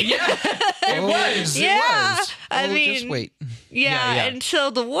 probably. Yeah, it was. Yeah. It was. I mean, just wait. Yeah,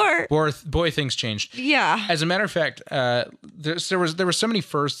 until the war. Boy, things changed. Yeah. As a matter of fact, there were so many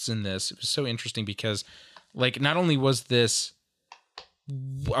firsts in this. It was so interesting because, like, not only was this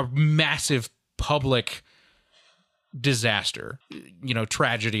a massive public disaster,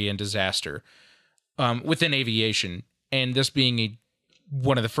 tragedy and disaster within aviation, and this being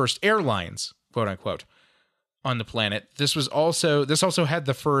one of the first airlines, quote unquote, on the planet. This also had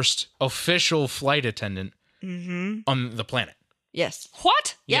the first official flight attendant on the planet. Yes.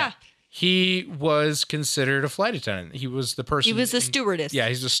 What? Yeah. He was considered a flight attendant. He was the person. He was a stewardess. Yeah,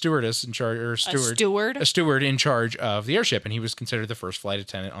 he's a stewardess in charge, or steward. A steward in charge of the airship, and he was considered the first flight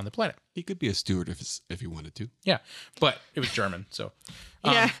attendant on the planet. He could be a steward if he wanted to. Yeah, but it was German, so.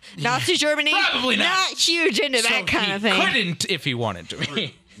 Yeah, Nazi Germany. Probably not huge into that kind of thing. Couldn't if he wanted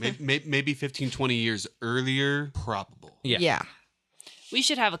to. Maybe 15, 20 years earlier, probable. Yeah. We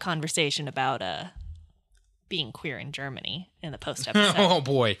should have a conversation about being queer in Germany in the post episode. Oh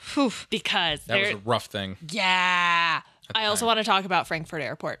boy, because that was a rough thing. Yeah. I also want to talk about Frankfurt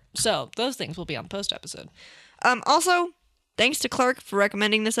Airport. So those things will be on the post episode. Also, thanks to Clark for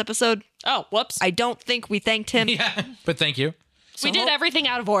recommending this episode. Oh, whoops. I don't think we thanked him. Yeah, but thank you. We did everything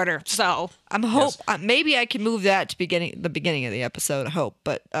out of order, so. Maybe I can move that to the beginning of the episode, I hope,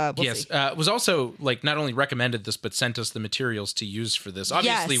 but we'll see. Was also like not only recommended this, but sent us the materials to use for this.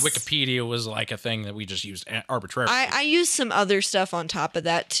 Obviously, Yes. Wikipedia was like a thing that we just used arbitrarily. I used some other stuff on top of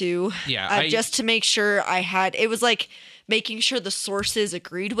that too. Yeah, just to make sure it was like making sure the sources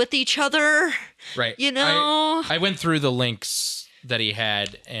agreed with each other. Right. You know? I went through the links that he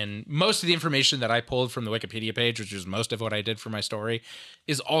had, and most of the information that I pulled from the Wikipedia page, which is most of what I did for my story,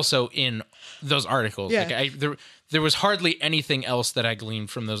 is also in those articles. Yeah. Like there was hardly anything else that I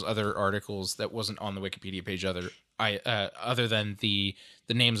gleaned from those other articles that wasn't on the Wikipedia page other than the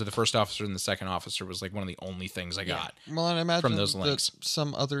names of the first officer and the second officer was like one of the only things I got. Well, and I imagine from those links. that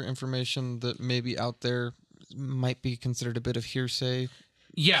some other information that may be out there might be considered a bit of hearsay.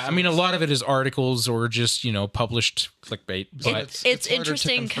 Yeah, I mean, a lot of it is articles or just, published clickbait. But It's harder to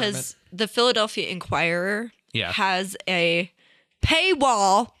interesting confirm because the Philadelphia Inquirer Yeah. has a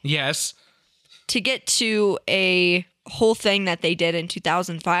paywall yes, to get to a whole thing that they did in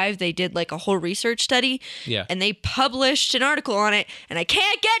 2005. They did like a whole research study. Yeah. And they published an article on it, and I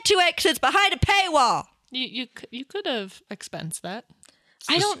can't get to it because it's behind a paywall. You could have expensed that.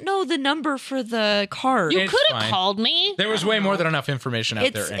 I don't know the number for the card. You It's could have fine. called me. there was way more than enough information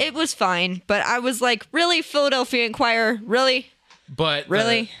out there. It was fine, but I was like, really, Philadelphia Inquirer? Really? But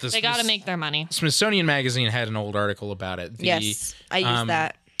Really? the They got to make their money. Smithsonian Magazine had an old article about it. Yes, I used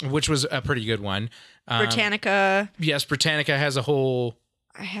that. Which was a pretty good one. Britannica. Yes, Britannica has a whole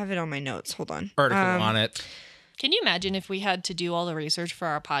I have it on my notes. Hold on. article on it. Can you imagine if we had to do all the research for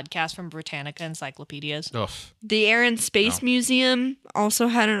our podcast from Britannica encyclopedias? Ugh. The Air and Space Museum also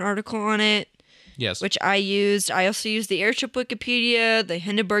had an article on it, Yes. which I used. I also used the Airship Wikipedia, the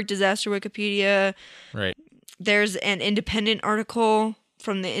Hindenburg Disaster Wikipedia. Right. There's an independent article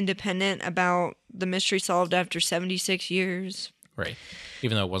from the Independent about the mystery solved after 76 years. Right.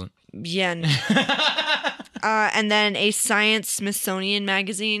 Even though it wasn't. Yeah. no. And then a Science Smithsonian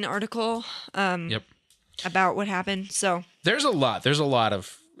Magazine article Yep. about what happened. So, There's a lot. There's a lot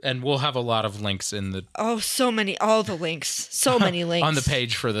of, and we'll have a lot of links in the so many, all the links. So many links. on the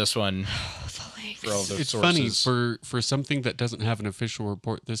page for this one. The links. For all those It's sources. funny for something that doesn't have an official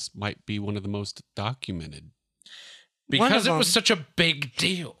report. This might be one of the most documented. Because One it of was them. such a big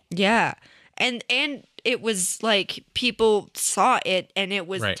deal. Yeah. And it was like people saw it and it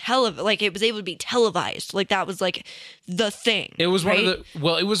was Right. like it was able to be televised. Like that was like the thing. It was right?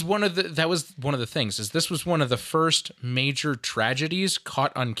 it was one of the things is this was one of the first major tragedies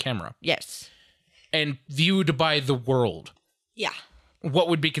caught on camera Yes. and viewed by the world. Yeah. What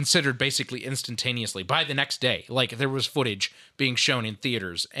would be considered basically instantaneously by the next day. Like there was footage being shown in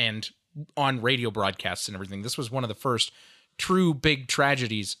theaters and on radio broadcasts and everything. This was one of the first true big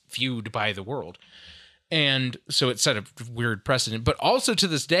tragedies viewed by the world. And so it set a weird precedent. But also to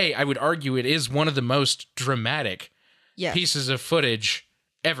this day, I would argue it is one of the most dramatic Yes. pieces of footage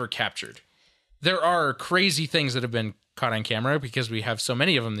ever captured. There are crazy things that have been caught on camera because we have so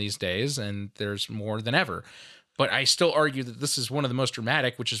many of them these days and there's more than ever. But I still argue that this is one of the most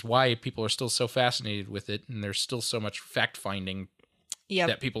dramatic, which is why people are still so fascinated with it. And there's still so much fact finding Yep.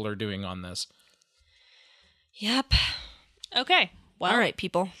 that people are doing on this. Yep. Okay. Well, All right,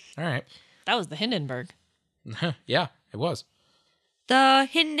 people. All right. that was the Hindenburg. Yeah, it was. The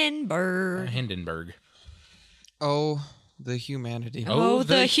Hindenburg. Hindenburg. Oh, the humanity. Oh,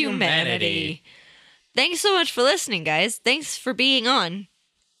 the the humanity. humanity. Thanks so much for listening, guys. Thanks for being on.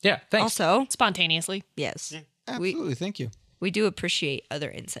 Yeah, thanks. Also, Spontaneously. yes, Absolutely, thank you. we do appreciate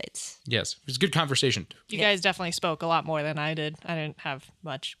other insights. Yes, it was a good conversation. You guys definitely spoke a lot more than I did. I didn't have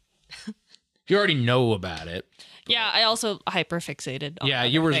much. You already know about it. Yeah, I also hyperfixated on Yeah, other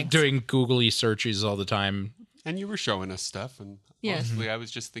you were things. doing googly searches all the time. And you were showing us stuff, and Yes. honestly, I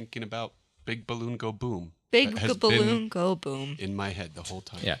was just thinking about Big Balloon Go Boom. Big That has balloon, been go boom. in my head the whole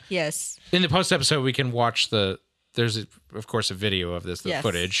time. Yeah. Yes. In the post episode, we can watch there's, of course, a video of this, the Yes.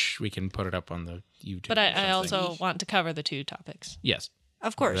 footage. We can put it up on the YouTube. But or I something. also want to cover the two topics. Yes.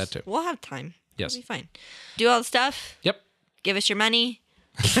 Of course. that too. We'll have time. Yes. It'll be fine. Do all the stuff. Yep. Give us your money.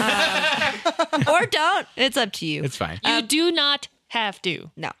 Or don't. It's up to you. It's fine. You do not have to.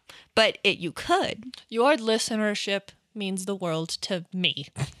 No. But you could. Your listenership means the world to me.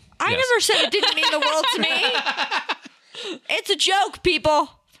 I Yes. never said it didn't mean the world to me. It's a joke, people.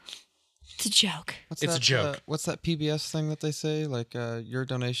 It's a joke. What's It's a that, joke. what's that PBS thing that they say? Like, your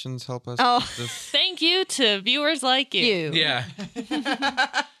donations help us. Oh. keep this- Thank you to viewers like you. You. Yeah.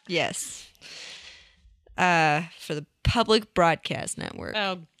 Yes. For the Public Broadcast Network.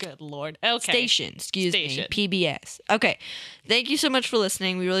 Oh, good Lord. Okay. Station, excuse Station. me, PBS. Okay, thank you so much for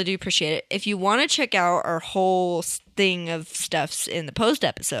listening. We really do appreciate it. If you want to check out our whole thing of stuffs in the post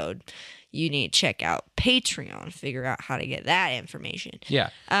episode, you need to check out Patreon, figure out how to get that information.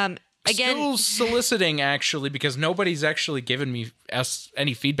 Yeah. Again, Still soliciting, actually, because nobody's actually given me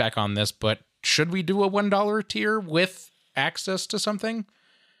any feedback on this, but should we do a $1 tier with access to something?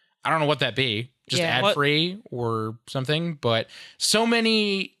 I don't know what that'd be. Just Yeah. ad-free or something. But so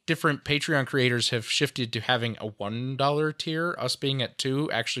many different Patreon creators have shifted to having a $1 tier. Us being at $2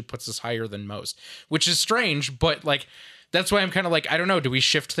 actually puts us higher than most, which is strange, but like... That's why I'm kind of like, I don't know. Do we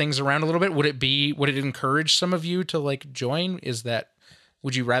shift things around a little bit? Would it encourage some of you to like join?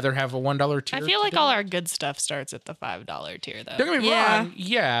 Would you rather have a $1 tier? I feel like all our good stuff starts at the $5 tier, though. Don't get me Yeah. wrong.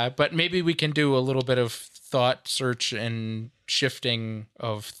 Yeah, but maybe we can do a little bit of thought search and shifting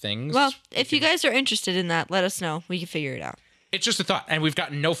of things. well, if you guys are interested in that, let us know. We can figure it out. It's just a thought. And we've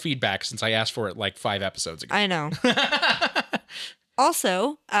gotten no feedback since I asked for it like 5 episodes ago. I know.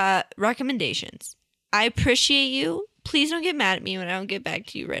 Also, recommendations. I appreciate you. Please don't get mad at me when I don't get back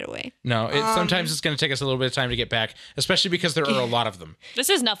to you right away. No, sometimes it's going to take us a little bit of time to get back, especially because there are a lot of them.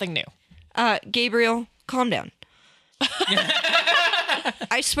 This is nothing new. Gabriel, calm down.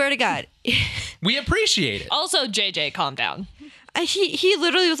 I swear to God. We appreciate it. Also, JJ, calm down. He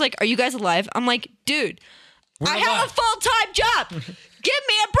literally was like, "Are you guys alive?" I'm like, "Dude, I have alive. a full-time job. Give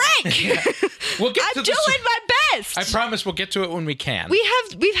me a break. We'll get to I'm this. doing my best." I promise we'll get to it when we can.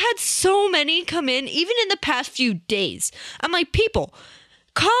 We've had so many come in, even in the past few days. I'm like, people,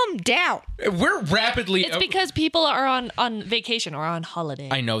 calm down. We're rapidly... It's because people are on vacation or on holiday.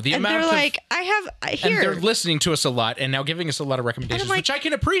 I know. The And amount they're of... like, And here. they're listening to us a lot and now giving us a lot of recommendations, like, which I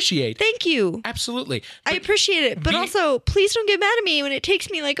can appreciate. Thank you. Absolutely. I But appreciate it. But we- also, please don't get mad at me when it takes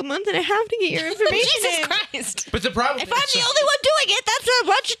me like a month and a half to get your information Jesus in. Christ. But the problem... If I'm the only one doing it, that's how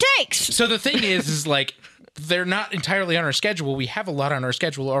much it takes. So the thing is like, they're not entirely on our schedule. We have a lot on our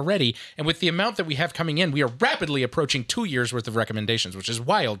schedule already. And with the amount that we have coming in, we are rapidly approaching 2 years worth of recommendations, which is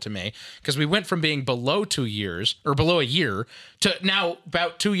wild to me because we went from being below 2 years or below a year to now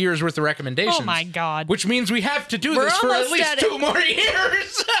about 2 years worth of recommendations. Oh my God. Which means we have to do We're this for at almost least at 2 it. more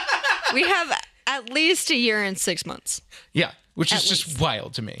years. We have at least a year and 6 months. Yeah, which is At just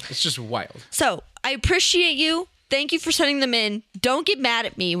wild to me. It's just wild. So I appreciate you. Thank you for sending them in. Don't get mad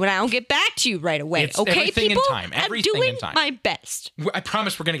at me when I don't get back to you right away. It's okay, everything in people? time. Everything I'm doing in time. my best. I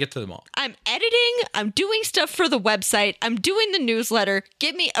promise we're going to get to them all. I'm editing. I'm doing stuff for the website. I'm doing the newsletter.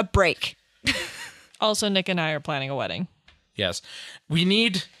 Give me a break. Also, Nick and I are planning a wedding. Yes. We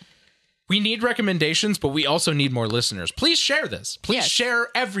need recommendations, but we also need more listeners. Please share this. Please Yes. share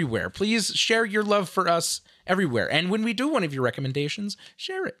everywhere. Please share your love for us everywhere. And when we do one of your recommendations,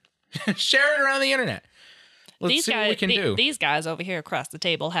 share it. Share it around the internet. Let's see what we can do. These guys over here across the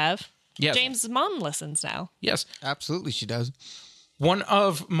table have. Yes. James' mom listens now. Yes. Absolutely, she does. One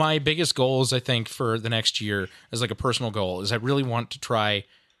of my biggest goals, I think, for the next year as like a personal goal is I really want to try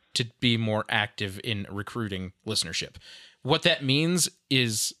to be more active in recruiting listenership. What that means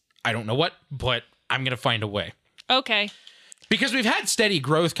is I don't know what, but I'm going to find a way. Okay. Because we've had steady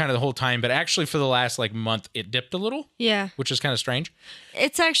growth kind of the whole time, but actually for the last like month, it dipped a little, Yeah. which is kind of strange.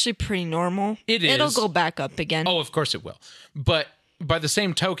 It's actually pretty normal. It It'll is. go back up again. Oh, of course it will. But by the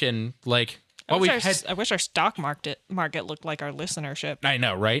same token, like I what wish, we've our, had, I wish our stock market looked like our listenership. I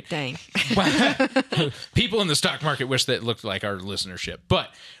know, right? Dang. People in the stock market wish that it looked like our listenership.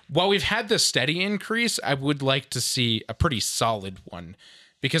 But while we've had this steady increase, I would like to see a pretty solid one.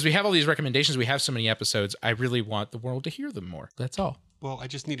 Because we have all these recommendations, we have so many episodes, I really want the world to hear them more. That's all. Well, I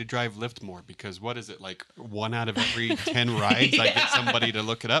just need to drive Lyft more because what is it, like 1 out of every 10 rides I get somebody to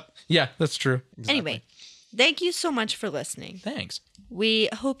look it up? Yeah, that's true. Anyway, thank you so much for listening. Thanks. We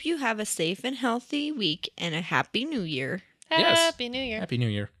hope you have a safe and healthy week and a happy new year. Yes. Happy New Year. Happy New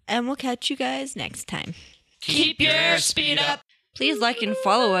Year. And we'll catch you guys next time. Keep your speed up. Please like and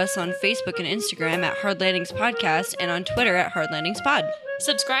follow us on Facebook and Instagram at Hard Landings Podcast and on Twitter at Hard Landings Pod.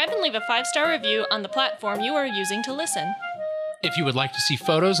 Subscribe and leave a 5-star review on the platform you are using to listen. If you would like to see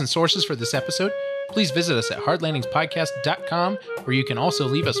photos and sources for this episode, please visit us at hardlandingspodcast.com, where you can also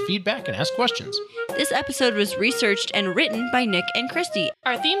leave us feedback and ask questions. This episode was researched and written by Nick and Christy.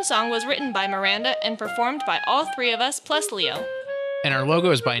 Our theme song was written by Miranda and performed by all 3 of us plus Leo. And our logo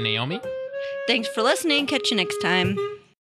is by Naomi. Thanks for listening. Catch you next time.